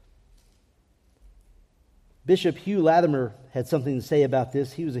 Bishop Hugh Latimer had something to say about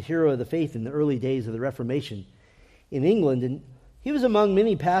this. He was a hero of the faith in the early days of the Reformation in England. And he was among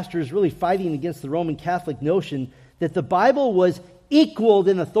many pastors really fighting against the Roman Catholic notion that the Bible was equaled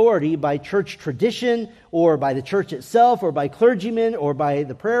in authority by church tradition or by the church itself or by clergymen or by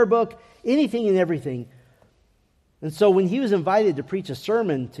the prayer book, anything and everything. And so when he was invited to preach a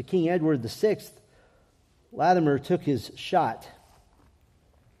sermon to King Edward VI, Latimer took his shot.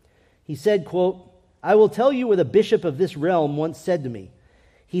 He said, quote, "I will tell you what a bishop of this realm once said to me.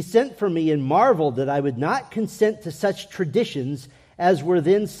 He sent for me and marveled that I would not consent to such traditions as were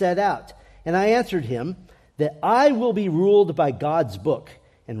then set out. And I answered him that I will be ruled by God's book,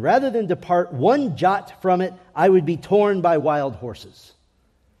 and rather than depart one jot from it, I would be torn by wild horses."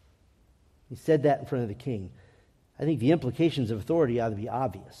 He said that in front of the king. I think the implications of authority ought to be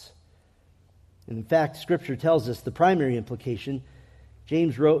obvious. And in fact, Scripture tells us the primary implication.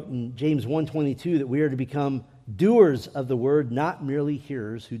 James wrote in James 1:22 that we are to become doers of the word, not merely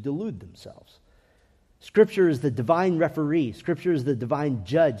hearers who delude themselves. Scripture is the divine referee. Scripture is the divine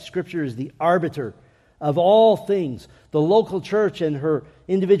judge. Scripture is the arbiter of all things. The local church and her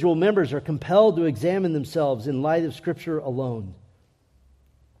individual members are compelled to examine themselves in light of Scripture alone.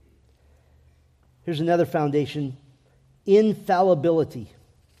 Here's another foundation: infallibility.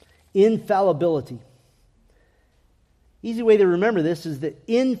 Infallibility. Easy way to remember this is that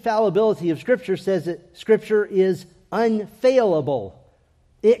infallibility of Scripture says that Scripture is unfailable.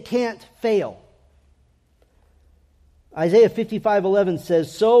 It can't fail. Isaiah 55:11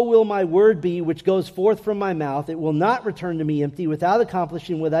 says, "So will my word be which goes forth from my mouth. It will not return to me empty, without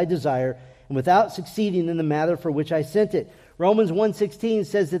accomplishing what I desire, and without succeeding in the matter for which I sent it." Romans 1:16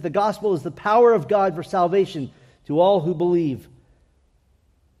 says that the gospel is the power of God for salvation to all who believe.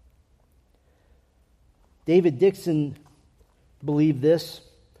 David Dixon believed this.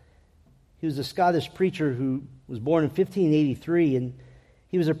 He was a Scottish preacher who was born in 1583, and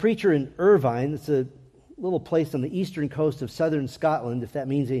he was a preacher in Irvine. It's a little place on the eastern coast of southern Scotland, if that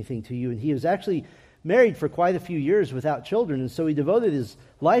means anything to you. And he was actually married for quite a few years without children, and so he devoted his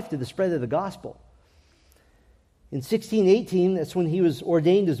life to the spread of the gospel. In 1618, that's when he was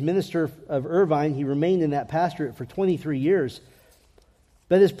ordained as minister of Irvine. He remained in that pastorate for 23 years.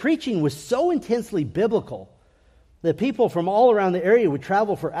 But his preaching was so intensely biblical that people from all around the area would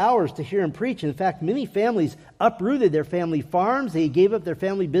travel for hours to hear him preach. In fact, many families uprooted their family farms. They gave up their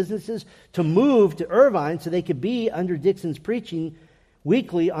family businesses to move to Irvine so they could be under Dixon's preaching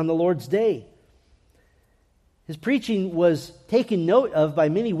weekly on the Lord's Day. His preaching was taken note of by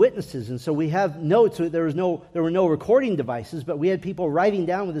many witnesses, and so we have notes. There were no recording devices, but we had people writing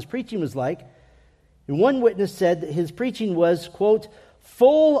down what his preaching was like. And one witness said that his preaching was, quote,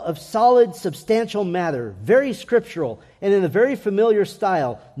 "full of solid, substantial matter, very scriptural, and in a very familiar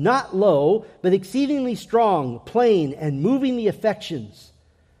style, not low, but exceedingly strong, plain, and moving the affections."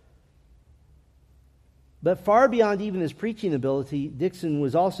 But far beyond even his preaching ability, Dixon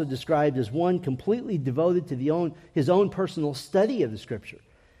was also described as one completely devoted to his own personal study of the Scripture.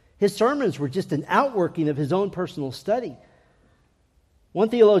 His sermons were just an outworking of his own personal study. One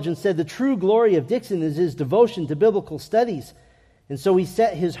theologian said the true glory of Dixon is his devotion to biblical studies. And so he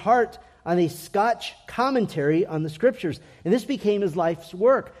set his heart on a Scotch commentary on the Scriptures. And this became his life's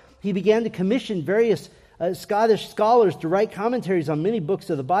work. He began to commission various Scottish scholars to write commentaries on many books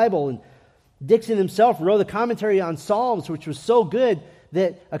of the Bible. And Dixon himself wrote a commentary on Psalms, which was so good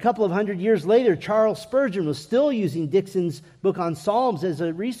that a couple of hundred years later, Charles Spurgeon was still using Dixon's book on Psalms as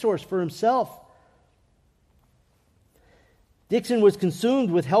a resource for himself. Dixon was consumed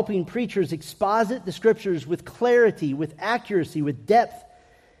with helping preachers exposit the Scriptures with clarity, with accuracy, with depth.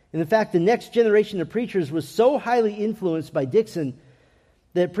 And in fact, the next generation of preachers was so highly influenced by Dixon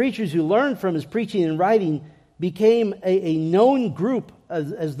that preachers who learned from his preaching and writing became a known group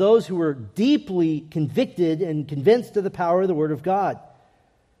as those who were deeply convicted and convinced of the power of the Word of God.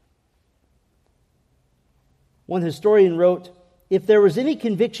 One historian wrote, "If there was any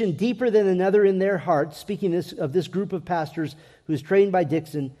conviction deeper than another in their hearts," speaking of this group of pastors who was trained by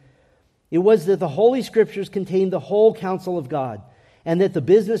Dixon, "it was that the Holy Scriptures contained the whole counsel of God, and that the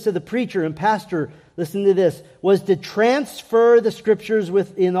business of the preacher and pastor," listen to this, "was to transfer the Scriptures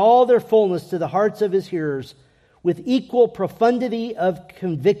in all their fullness to the hearts of his hearers. With equal profundity of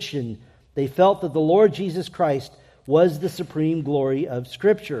conviction, they felt that the Lord Jesus Christ was the supreme glory of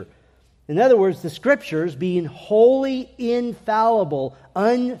Scripture." In other words, the Scriptures, being wholly infallible,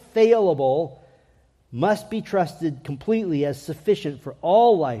 unfailable, must be trusted completely as sufficient for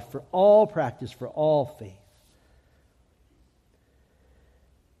all life, for all practice, for all faith.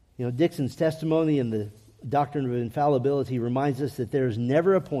 You know, Dixon's testimony and the doctrine of infallibility reminds us that there is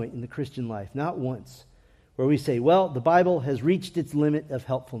never a point in the Christian life, not once, where we say, well, the Bible has reached its limit of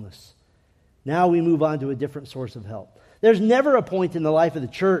helpfulness. Now we move on to a different source of help. There's never a point in the life of the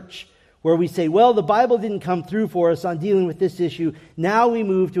church where we say, well, the Bible didn't come through for us on dealing with this issue. Now we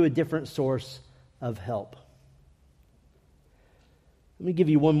move to a different source of help. Let me give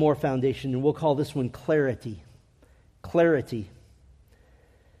you one more foundation, and we'll call this one clarity. Clarity.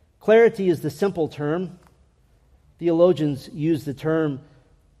 Clarity is the simple term. Theologians use the term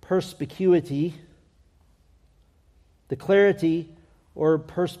perspicuity. The clarity or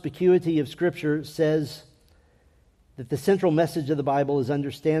perspicuity of Scripture says that the central message of the Bible is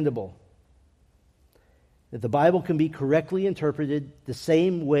understandable. That the Bible can be correctly interpreted the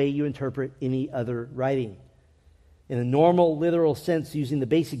same way you interpret any other writing. In a normal, literal sense, using the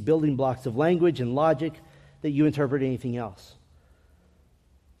basic building blocks of language and logic, that you interpret anything else.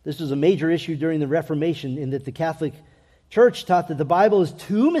 This was a major issue during the Reformation in that the Catholic Church taught that the Bible is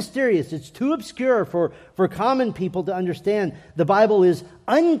too mysterious, it's too obscure for common people to understand. The Bible is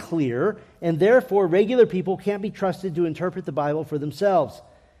unclear, and therefore regular people can't be trusted to interpret the Bible for themselves.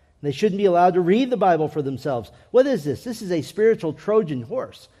 They shouldn't be allowed to read the Bible for themselves. What is this? This is a spiritual Trojan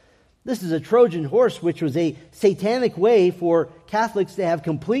horse. This is a Trojan horse, which was a satanic way for Catholics to have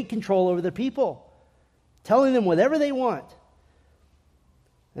complete control over their people, telling them whatever they want.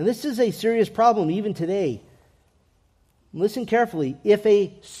 And this is a serious problem even today. Listen carefully. If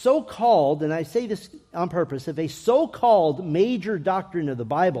a so-called, and I say this on purpose, if a so-called major doctrine of the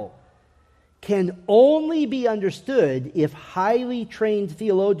Bible can only be understood if highly trained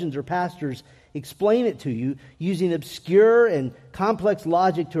theologians or pastors explain it to you using obscure and complex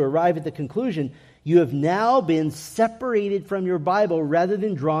logic to arrive at the conclusion, you have now been separated from your Bible rather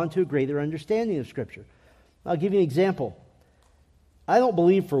than drawn to a greater understanding of Scripture. I'll give you an example. I don't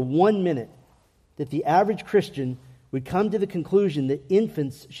believe for 1 minute that the average Christian would come to the conclusion that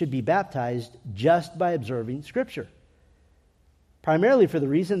infants should be baptized just by observing Scripture. Primarily for the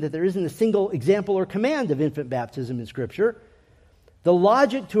reason that there isn't a single example or command of infant baptism in Scripture. The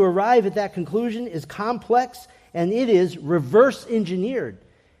logic to arrive at that conclusion is complex and it is reverse engineered.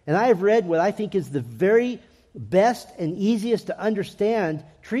 And I have read what I think is the very best and easiest to understand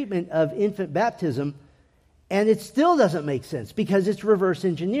treatment of infant baptism, and it still doesn't make sense because it's reverse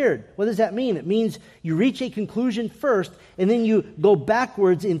engineered. What does that mean? It means you reach a conclusion first and then you go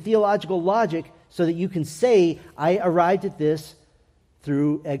backwards in theological logic so that you can say, I arrived at this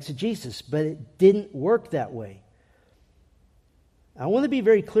through exegesis. But it didn't work that way. I want to be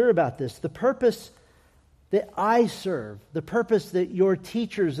very clear about this. The purpose that I serve, the purpose that your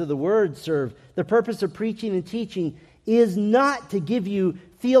teachers of the Word serve, the purpose of preaching and teaching is not to give you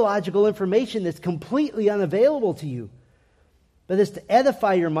theological information that's completely unavailable to you, but it's to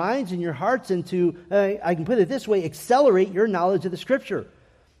edify your minds and your hearts and to, I can put it this way, accelerate your knowledge of the Scripture.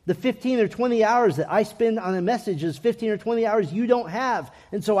 The 15 or 20 hours that I spend on a message is 15 or 20 hours you don't have,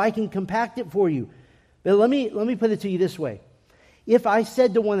 and so I can compact it for you. But let me put it to you this way. If I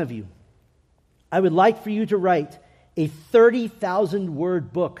said to one of you, I would like for you to write a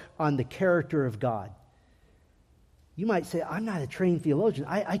 30,000-word book on the character of God, you might say, I'm not a trained theologian.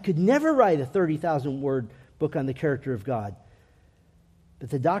 I could never write a 30,000-word book on the character of God. But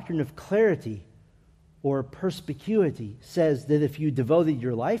the doctrine of clarity or perspicuity says that if you devoted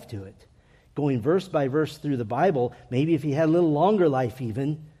your life to it, going verse by verse through the Bible, maybe if you had a little longer life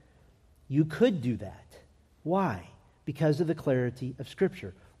even, you could do that. Why? Because of the clarity of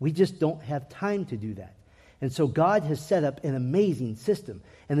Scripture. We just don't have time to do that. And so God has set up an amazing system.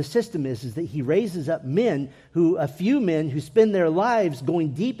 And the system is that He raises up a few men who spend their lives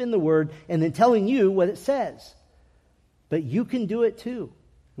going deep in the Word and then telling you what it says. But you can do it too.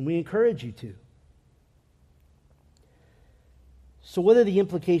 And we encourage you to. So what are the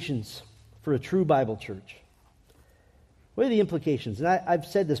implications for a true Bible church? What are the implications? And I've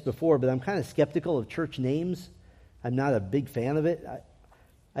said this before, but I'm kind of skeptical of church names. I'm not a big fan of it.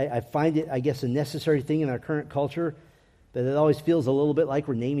 I find it, I guess, a necessary thing in our current culture, but it always feels a little bit like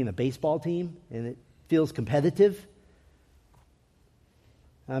we're naming a baseball team, and it feels competitive.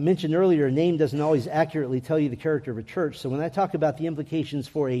 I mentioned earlier, a name doesn't always accurately tell you the character of a church. So when I talk about the implications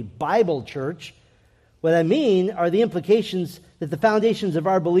for a Bible church, what I mean are the implications that the foundations of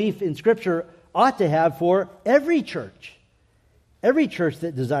our belief in Scripture ought to have for every church. Every church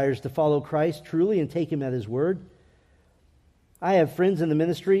that desires to follow Christ truly and take Him at His word. I have friends in the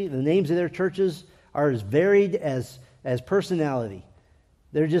ministry. The names of their churches are as varied as personality.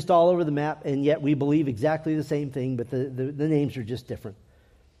 They're just all over the map, and yet we believe exactly the same thing, but the names are just different.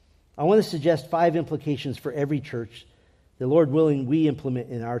 I want to suggest 5 implications for every church, the Lord willing, we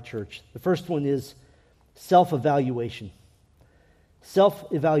implement in our church. The first one is self-evaluation.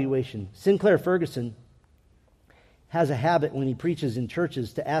 Self-evaluation. Sinclair Ferguson has a habit when he preaches in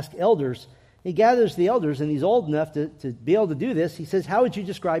churches to ask elders. He gathers the elders, and he's old enough to be able to do this. He says, how would you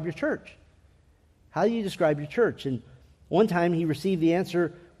describe your church? How do you describe your church? And one time he received the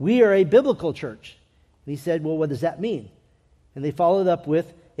answer, we are a biblical church. And he said, well, what does that mean? And they followed up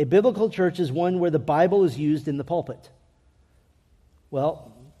with, a biblical church is one where the Bible is used in the pulpit.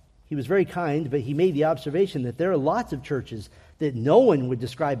 Well, he was very kind, but he made the observation that there are lots of churches that no one would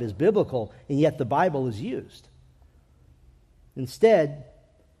describe as biblical, and yet the Bible is used. Instead,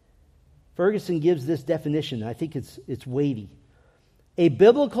 Ferguson gives this definition. I think it's weighty. A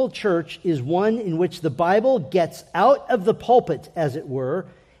biblical church is one in which the Bible gets out of the pulpit, as it were,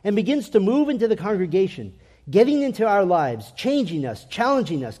 and begins to move into the congregation, getting into our lives, changing us,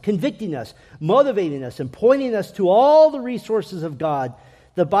 challenging us, convicting us, motivating us, and pointing us to all the resources of God,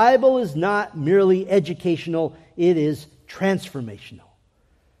 the Bible is not merely educational, it is transformational.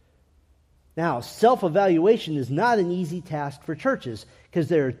 Now, self-evaluation is not an easy task for churches because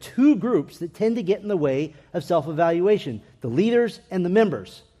there are two groups that tend to get in the way of self-evaluation, the leaders and the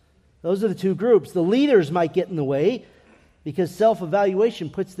members. Those are the two groups. The leaders might get in the way because self-evaluation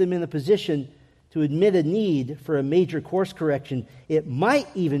puts them in a position to admit a need for a major course correction. It might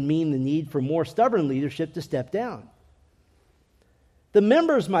even mean the need for more stubborn leadership to step down. The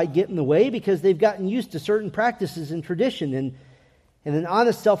members might get in the way because they've gotten used to certain practices and tradition, and an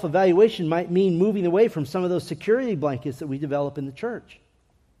honest self-evaluation might mean moving away from some of those security blankets that we develop in the church.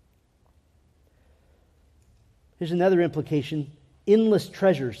 Here's another implication: endless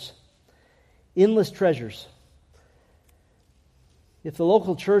treasures. Endless treasures. If the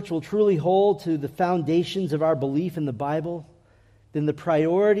local church will truly hold to the foundations of our belief in the Bible, then the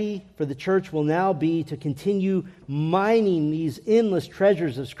priority for the church will now be to continue mining these endless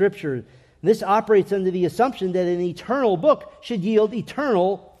treasures of Scripture. This operates under the assumption that an eternal book should yield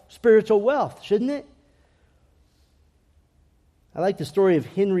eternal spiritual wealth, shouldn't it? I like the story of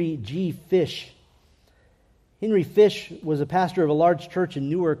Henry G. Fish. Henry Fish was a pastor of a large church in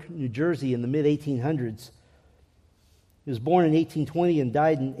Newark, New Jersey in the mid-1800s. He was born in 1820 and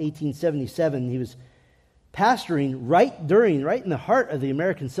died in 1877. He was pastoring right in the heart of the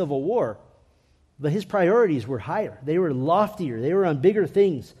American Civil War. But his priorities were higher. They were loftier. They were on bigger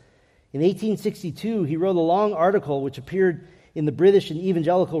things. In 1862, he wrote a long article which appeared in the British and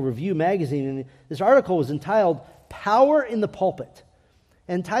Evangelical Review magazine. And this article was entitled Power in the Pulpit.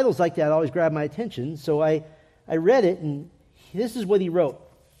 And titles like that always grab my attention. So I read it, and this is what he wrote.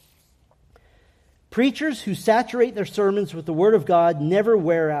 Preachers who saturate their sermons with the Word of God never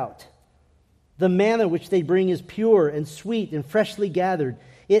wear out. The manna which they bring is pure and sweet and freshly gathered.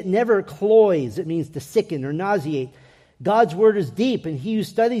 It never cloys. It means to sicken or nauseate. God's Word is deep, and he who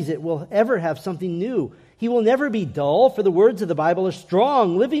studies it will ever have something new. He will never be dull, for the words of the Bible are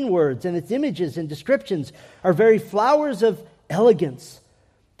strong, living words, and its images and descriptions are very flowers of elegance.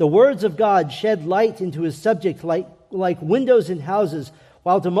 The words of God shed light into his subject like windows in houses,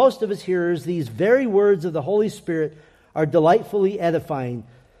 while to most of his hearers, these very words of the Holy Spirit are delightfully edifying.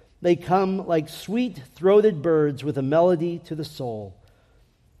 They come like sweet-throated birds with a melody to the soul.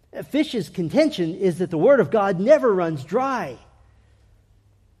 Fish's contention is that the Word of God never runs dry.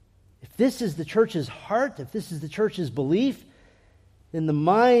 If this is the church's heart, if this is the church's belief, then the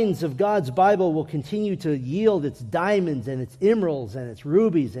mines of God's Bible will continue to yield its diamonds and its emeralds and its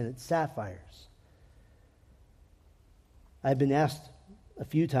rubies and its sapphires. I've been asked a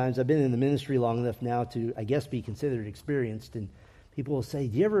few times, I've been in the ministry long enough now to, I guess, be considered experienced, and people will say,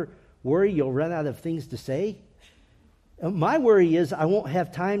 do you ever worry you'll run out of things to say? My worry is I won't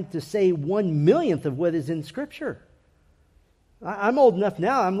have time to say 1/1,000,000th of what is in Scripture. I'm old enough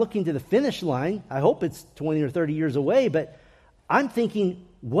now, I'm looking to the finish line. I hope it's 20 or 30 years away, but I'm thinking,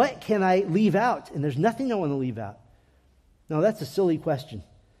 what can I leave out? And there's nothing I want to leave out. No, that's a silly question.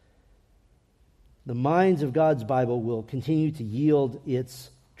 The minds of God's Bible will continue to yield its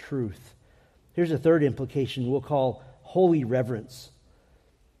truth. Here's a third implication we'll call holy reverence.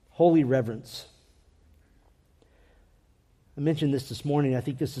 Holy reverence. I mentioned this morning. I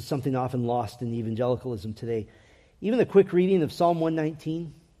think this is something often lost in evangelicalism today. Even a quick reading of Psalm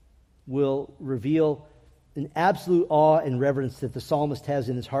 119 will reveal an absolute awe and reverence that the psalmist has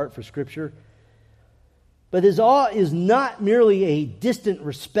in his heart for Scripture. But his awe is not merely a distant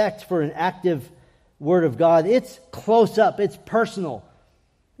respect for an active Word of God. It's close up. It's personal.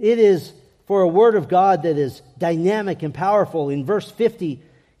 It is for a Word of God that is dynamic and powerful. In verse 50,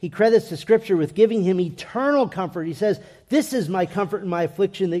 he credits the Scripture with giving him eternal comfort. He says, "This is my comfort in my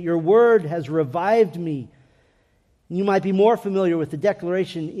affliction, that your Word has revived me." You might be more familiar with the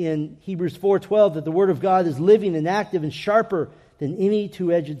declaration in Hebrews 4:12 that the Word of God is living and active and sharper than any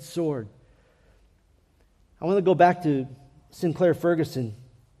two-edged sword. I want to go back to Sinclair Ferguson.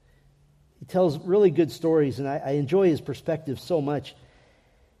 He tells really good stories, and I enjoy his perspective so much.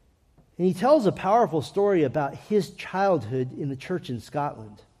 And he tells a powerful story about his childhood in the church in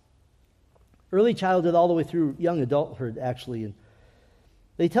Scotland. Early childhood all the way through young adulthood, actually. And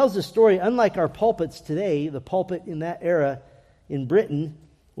he tells this story, unlike our pulpits today, the pulpit in that era in Britain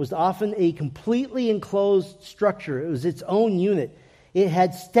was often a completely enclosed structure. It was its own unit. It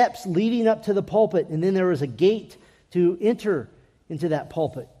had steps leading up to the pulpit, and then there was a gate to enter into that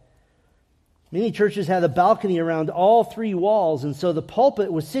pulpit. Many churches had a balcony around all three walls, and so the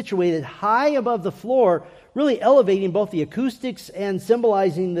pulpit was situated high above the floor, really elevating both the acoustics and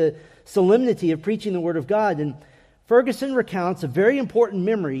symbolizing the solemnity of preaching the Word of God. And Ferguson recounts a very important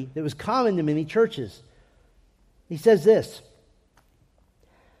memory that was common to many churches. He says this: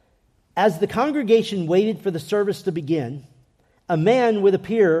 as the congregation waited for the service to begin, a man would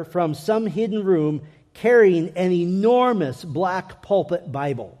appear from some hidden room carrying an enormous black pulpit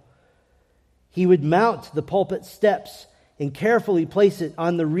Bible. He would mount the pulpit steps and carefully place it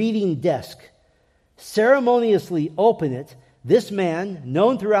on the reading desk. Ceremoniously open it. This man,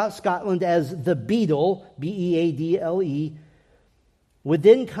 known throughout Scotland as the Beadle, B-E-A-D-L-E, would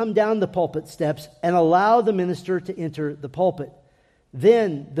then come down the pulpit steps and allow the minister to enter the pulpit.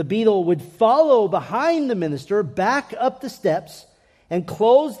 Then the Beadle would follow behind the minister back up the steps and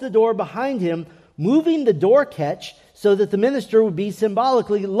close the door behind him, moving the door catch so that the minister would be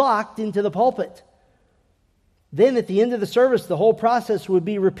symbolically locked into the pulpit. Then at the end of the service, the whole process would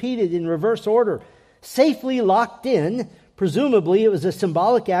be repeated in reverse order. Safely locked in, presumably it was a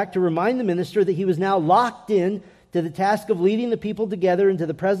symbolic act to remind the minister that he was now locked in to the task of leading the people together into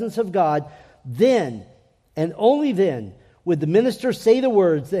the presence of God. Then, and only then, would the minister say the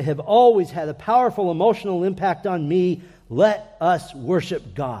words that have always had a powerful emotional impact on me: "Let us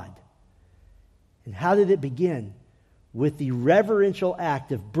worship God." And how did it begin? With the reverential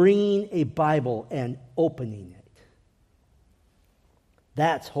act of bringing a Bible and opening it.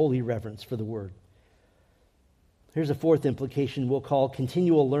 That's holy reverence for the Word. Here's a fourth implication we'll call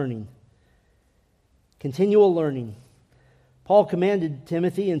continual learning. Continual learning. Paul commanded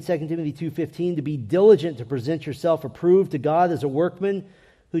Timothy in 2 Timothy 2:15 to be diligent to present yourself approved to God as a workman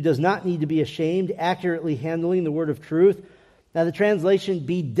who does not need to be ashamed, accurately handling the word of truth. Now the translation,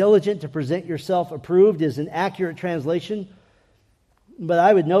 "be diligent to present yourself approved," is an accurate translation. But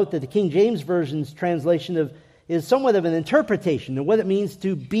I would note that the King James Version's translation is somewhat of an interpretation of what it means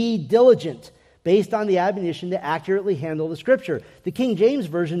to be diligent, based on the admonition to accurately handle the Scripture. The King James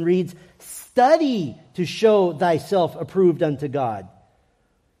Version reads, "Study to show thyself approved unto God."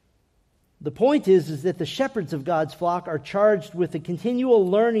 The point is that the shepherds of God's flock are charged with the continual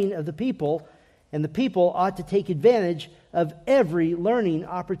learning of the people, and the people ought to take advantage of every learning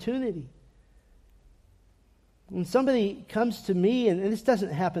opportunity. When somebody comes to me, and this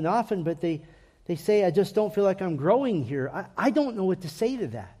doesn't happen often, but they say, "I just don't feel like I'm growing here," I don't know what to say to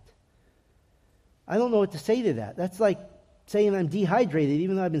that. I don't know what to say to that. That's like saying I'm dehydrated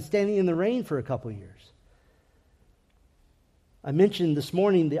even though I've been standing in the rain for a couple of years. I mentioned this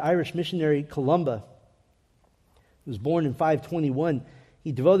morning the Irish missionary Columba, who was born in 521.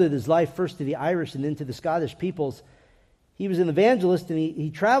 He devoted his life first to the Irish and then to the Scottish peoples. He was an evangelist, and he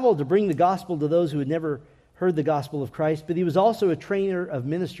traveled to bring the gospel to those who had never heard the gospel of Christ, but he was also a trainer of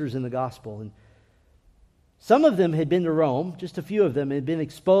ministers in the gospel. And some of them had been to Rome. Just a few of them had been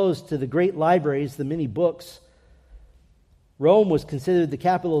exposed to the great libraries, the many books. Rome was considered the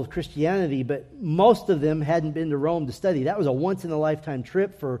capital of Christianity, but most of them hadn't been to Rome to study. That was a once-in-a-lifetime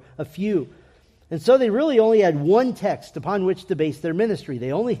trip for a few. And so they really only had one text upon which to base their ministry.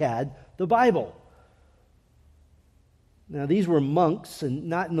 They only had the Bible. Now, these were monks, and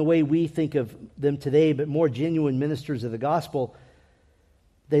not in the way we think of them today, but more genuine ministers of the gospel.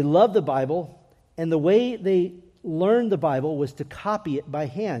 They loved the Bible, and the way they learned the Bible was to copy it by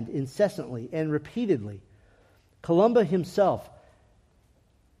hand incessantly and repeatedly. Columba himself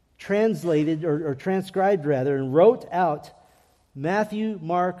translated, or transcribed rather, and wrote out Matthew,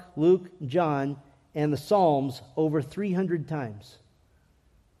 Mark, Luke, John, and the Psalms over 300 times.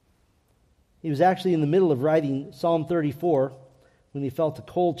 He was actually in the middle of writing Psalm 34 when he felt a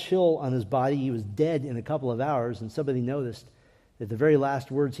cold chill on his body. He was dead in a couple of hours, and somebody noticed that the very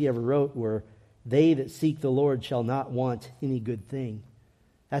last words he ever wrote were, "They that seek the Lord shall not want any good thing."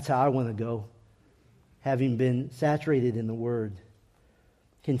 That's how I want to go, having been saturated in the Word.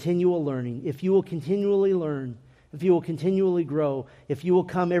 Continual learning. If you will continually learn, if you will continually grow, if you will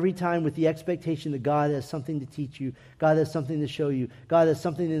come every time with the expectation that God has something to teach you, God has something to show you, God has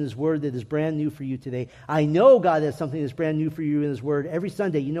something in His Word that is brand new for you today. I know God has something that's brand new for you in His Word every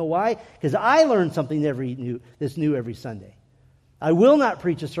Sunday. You know why? Because I learn something that's new every Sunday. I will not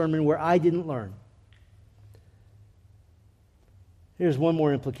preach a sermon where I didn't learn. Here's one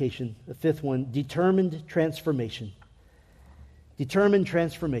more implication, the fifth one: determined transformation. Determined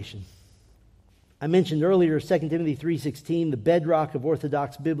transformation. I mentioned earlier 2 Timothy 3:16, the bedrock of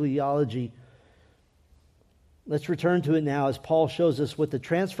Orthodox bibliology. Let's return to it now as Paul shows us what the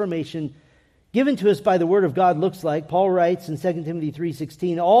transformation given to us by the Word of God looks like. Paul writes in 2 Timothy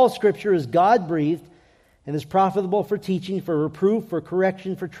 3:16, "All Scripture is God-breathed and is profitable for teaching, for reproof, for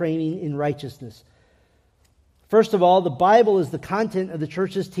correction, for training in righteousness." First of all, the Bible is the content of the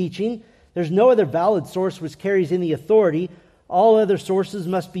church's teaching. There's no other valid source which carries any authority. All other sources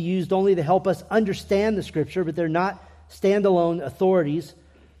must be used only to help us understand the Scripture, but they're not standalone authorities.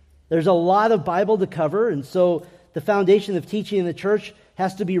 There's a lot of Bible to cover, and so the foundation of teaching in the church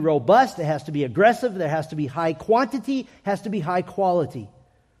has to be robust, it has to be aggressive, there has to be high quantity, has to be high quality.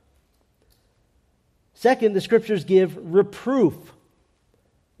 Second, the Scriptures give reproof.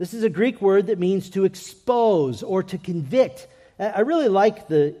 This is a Greek word that means to expose or to convict. I really like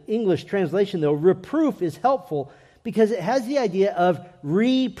the English translation, though. Reproof is helpful because it has the idea of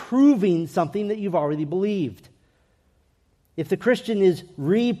reproving something that you've already believed. If the Christian is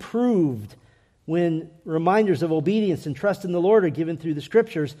reproved when reminders of obedience and trust in the Lord are given through the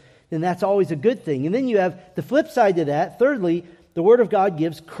Scriptures, then that's always a good thing. And then you have the flip side to that. Thirdly, the Word of God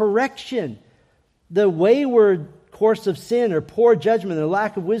gives correction. The wayward course of sin or poor judgment or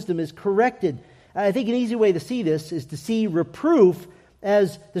lack of wisdom is corrected. I think an easy way to see this is to see reproof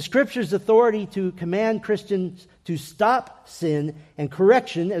as the Scripture's authority to command Christians to stop sin, and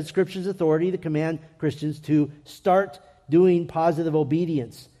correction as Scripture's authority to command Christians to start doing positive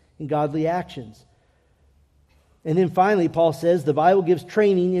obedience and godly actions. And then finally, Paul says the Bible gives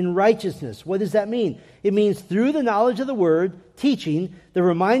training in righteousness. What does that mean? It means through the knowledge of the Word, teaching, the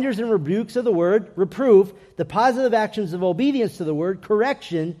reminders and rebukes of the Word, reproof, the positive actions of obedience to the Word,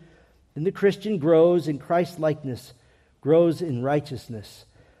 correction, then the Christian grows in Christ-likeness, grows in righteousness.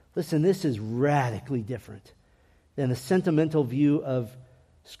 Listen, this is radically different than a sentimental view of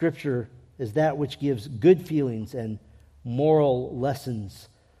Scripture as that which gives good feelings and moral lessons.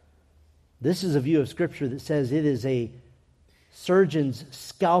 This is a view of Scripture that says it is a surgeon's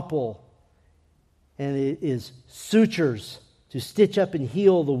scalpel and it is sutures to stitch up and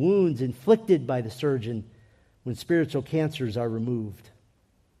heal the wounds inflicted by the surgeon when spiritual cancers are removed.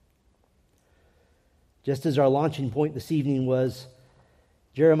 Just as our launching point this evening was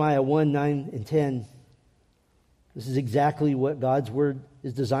Jeremiah 1, 9, and 10, this is exactly what God's Word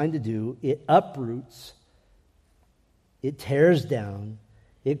is designed to do. It uproots, it tears down,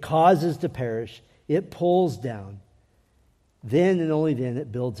 it causes to perish, it pulls down. Then and only then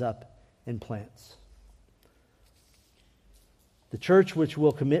it builds up and plants. The church which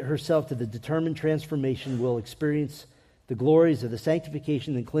will commit herself to the determined transformation will experience the glories of the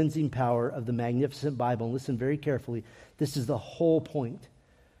sanctification and cleansing power of the magnificent Bible. And listen very carefully. This is the whole point.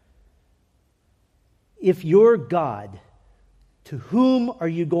 If you're God, to whom are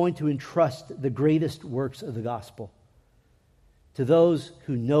you going to entrust the greatest works of the gospel? To those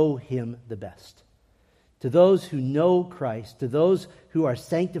who know Him the best. To those who know Christ. To those who are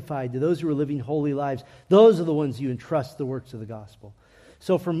sanctified. To those who are living holy lives. Those are the ones you entrust the works of the gospel.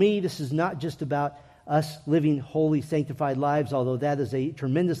 So for me, this is not just about us living holy, sanctified lives, although that is a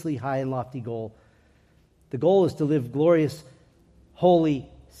tremendously high and lofty goal. The goal is to live glorious, holy,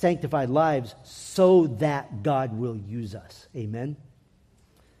 sanctified lives so that God will use us. Amen?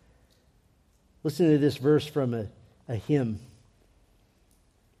 Listen to this verse from a hymn.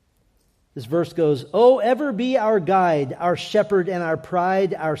 This verse goes, "O ever be our guide, our shepherd and our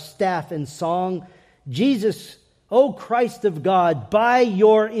pride, our staff and song. Jesus, O Christ of God, by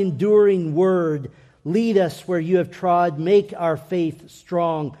your enduring word, lead us where you have trod, make our faith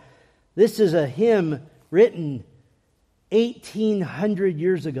strong." This is a hymn written 1,800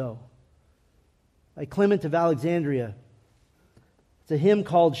 years ago by Clement of Alexandria. It's a hymn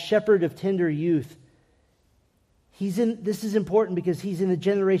called Shepherd of Tender Youth. This is important because he's in a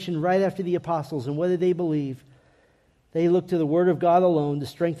generation right after the apostles, and what did they believe? They look to the Word of God alone to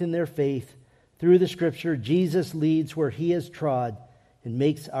strengthen their faith. Through the Scripture, Jesus leads where He has trod and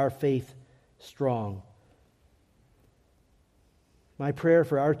makes our faith strong. My prayer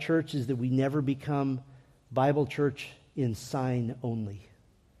for our church is that we never become Bible church in sign only.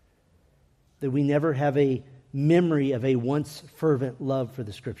 That we never have a memory of a once fervent love for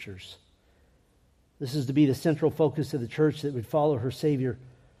the Scriptures. This is to be the central focus of the church that would follow her Savior,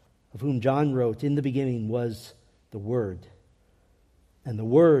 of whom John wrote, "In the beginning was the Word, and the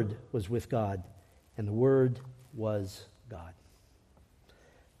Word was with God, and the Word was God."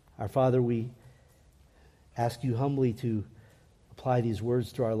 Our Father, we ask you humbly to apply these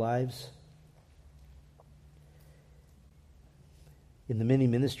words to our lives. In the many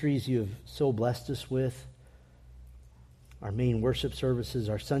ministries you have so blessed us with, our main worship services,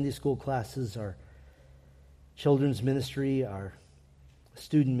 our Sunday school classes, our children's ministry, our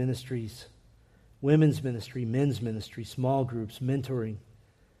student ministries, women's ministry, men's ministry, small groups, mentoring,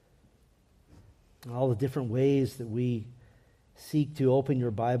 all the different ways that we seek to open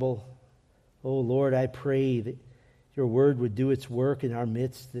your Bible. Oh Lord, I pray that your word would do its work in our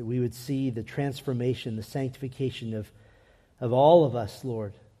midst, that we would see the transformation, the sanctification of all of us,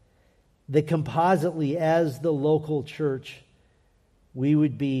 Lord. that compositely, as the local church, we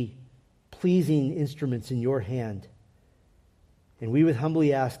would be pleasing instruments in your hand. And we would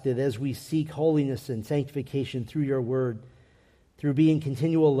humbly ask that as we seek holiness and sanctification through your word, through being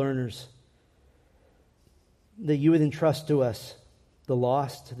continual learners, that you would entrust to us the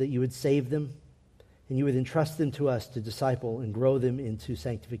lost, that you would save them, and you would entrust them to us to disciple and grow them into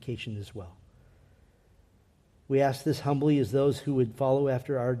sanctification as well. We ask this humbly as those who would follow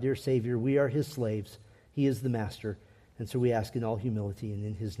after our dear Savior. We are his slaves. He is the master. And so we ask in all humility and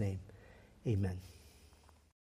in his name. Amen.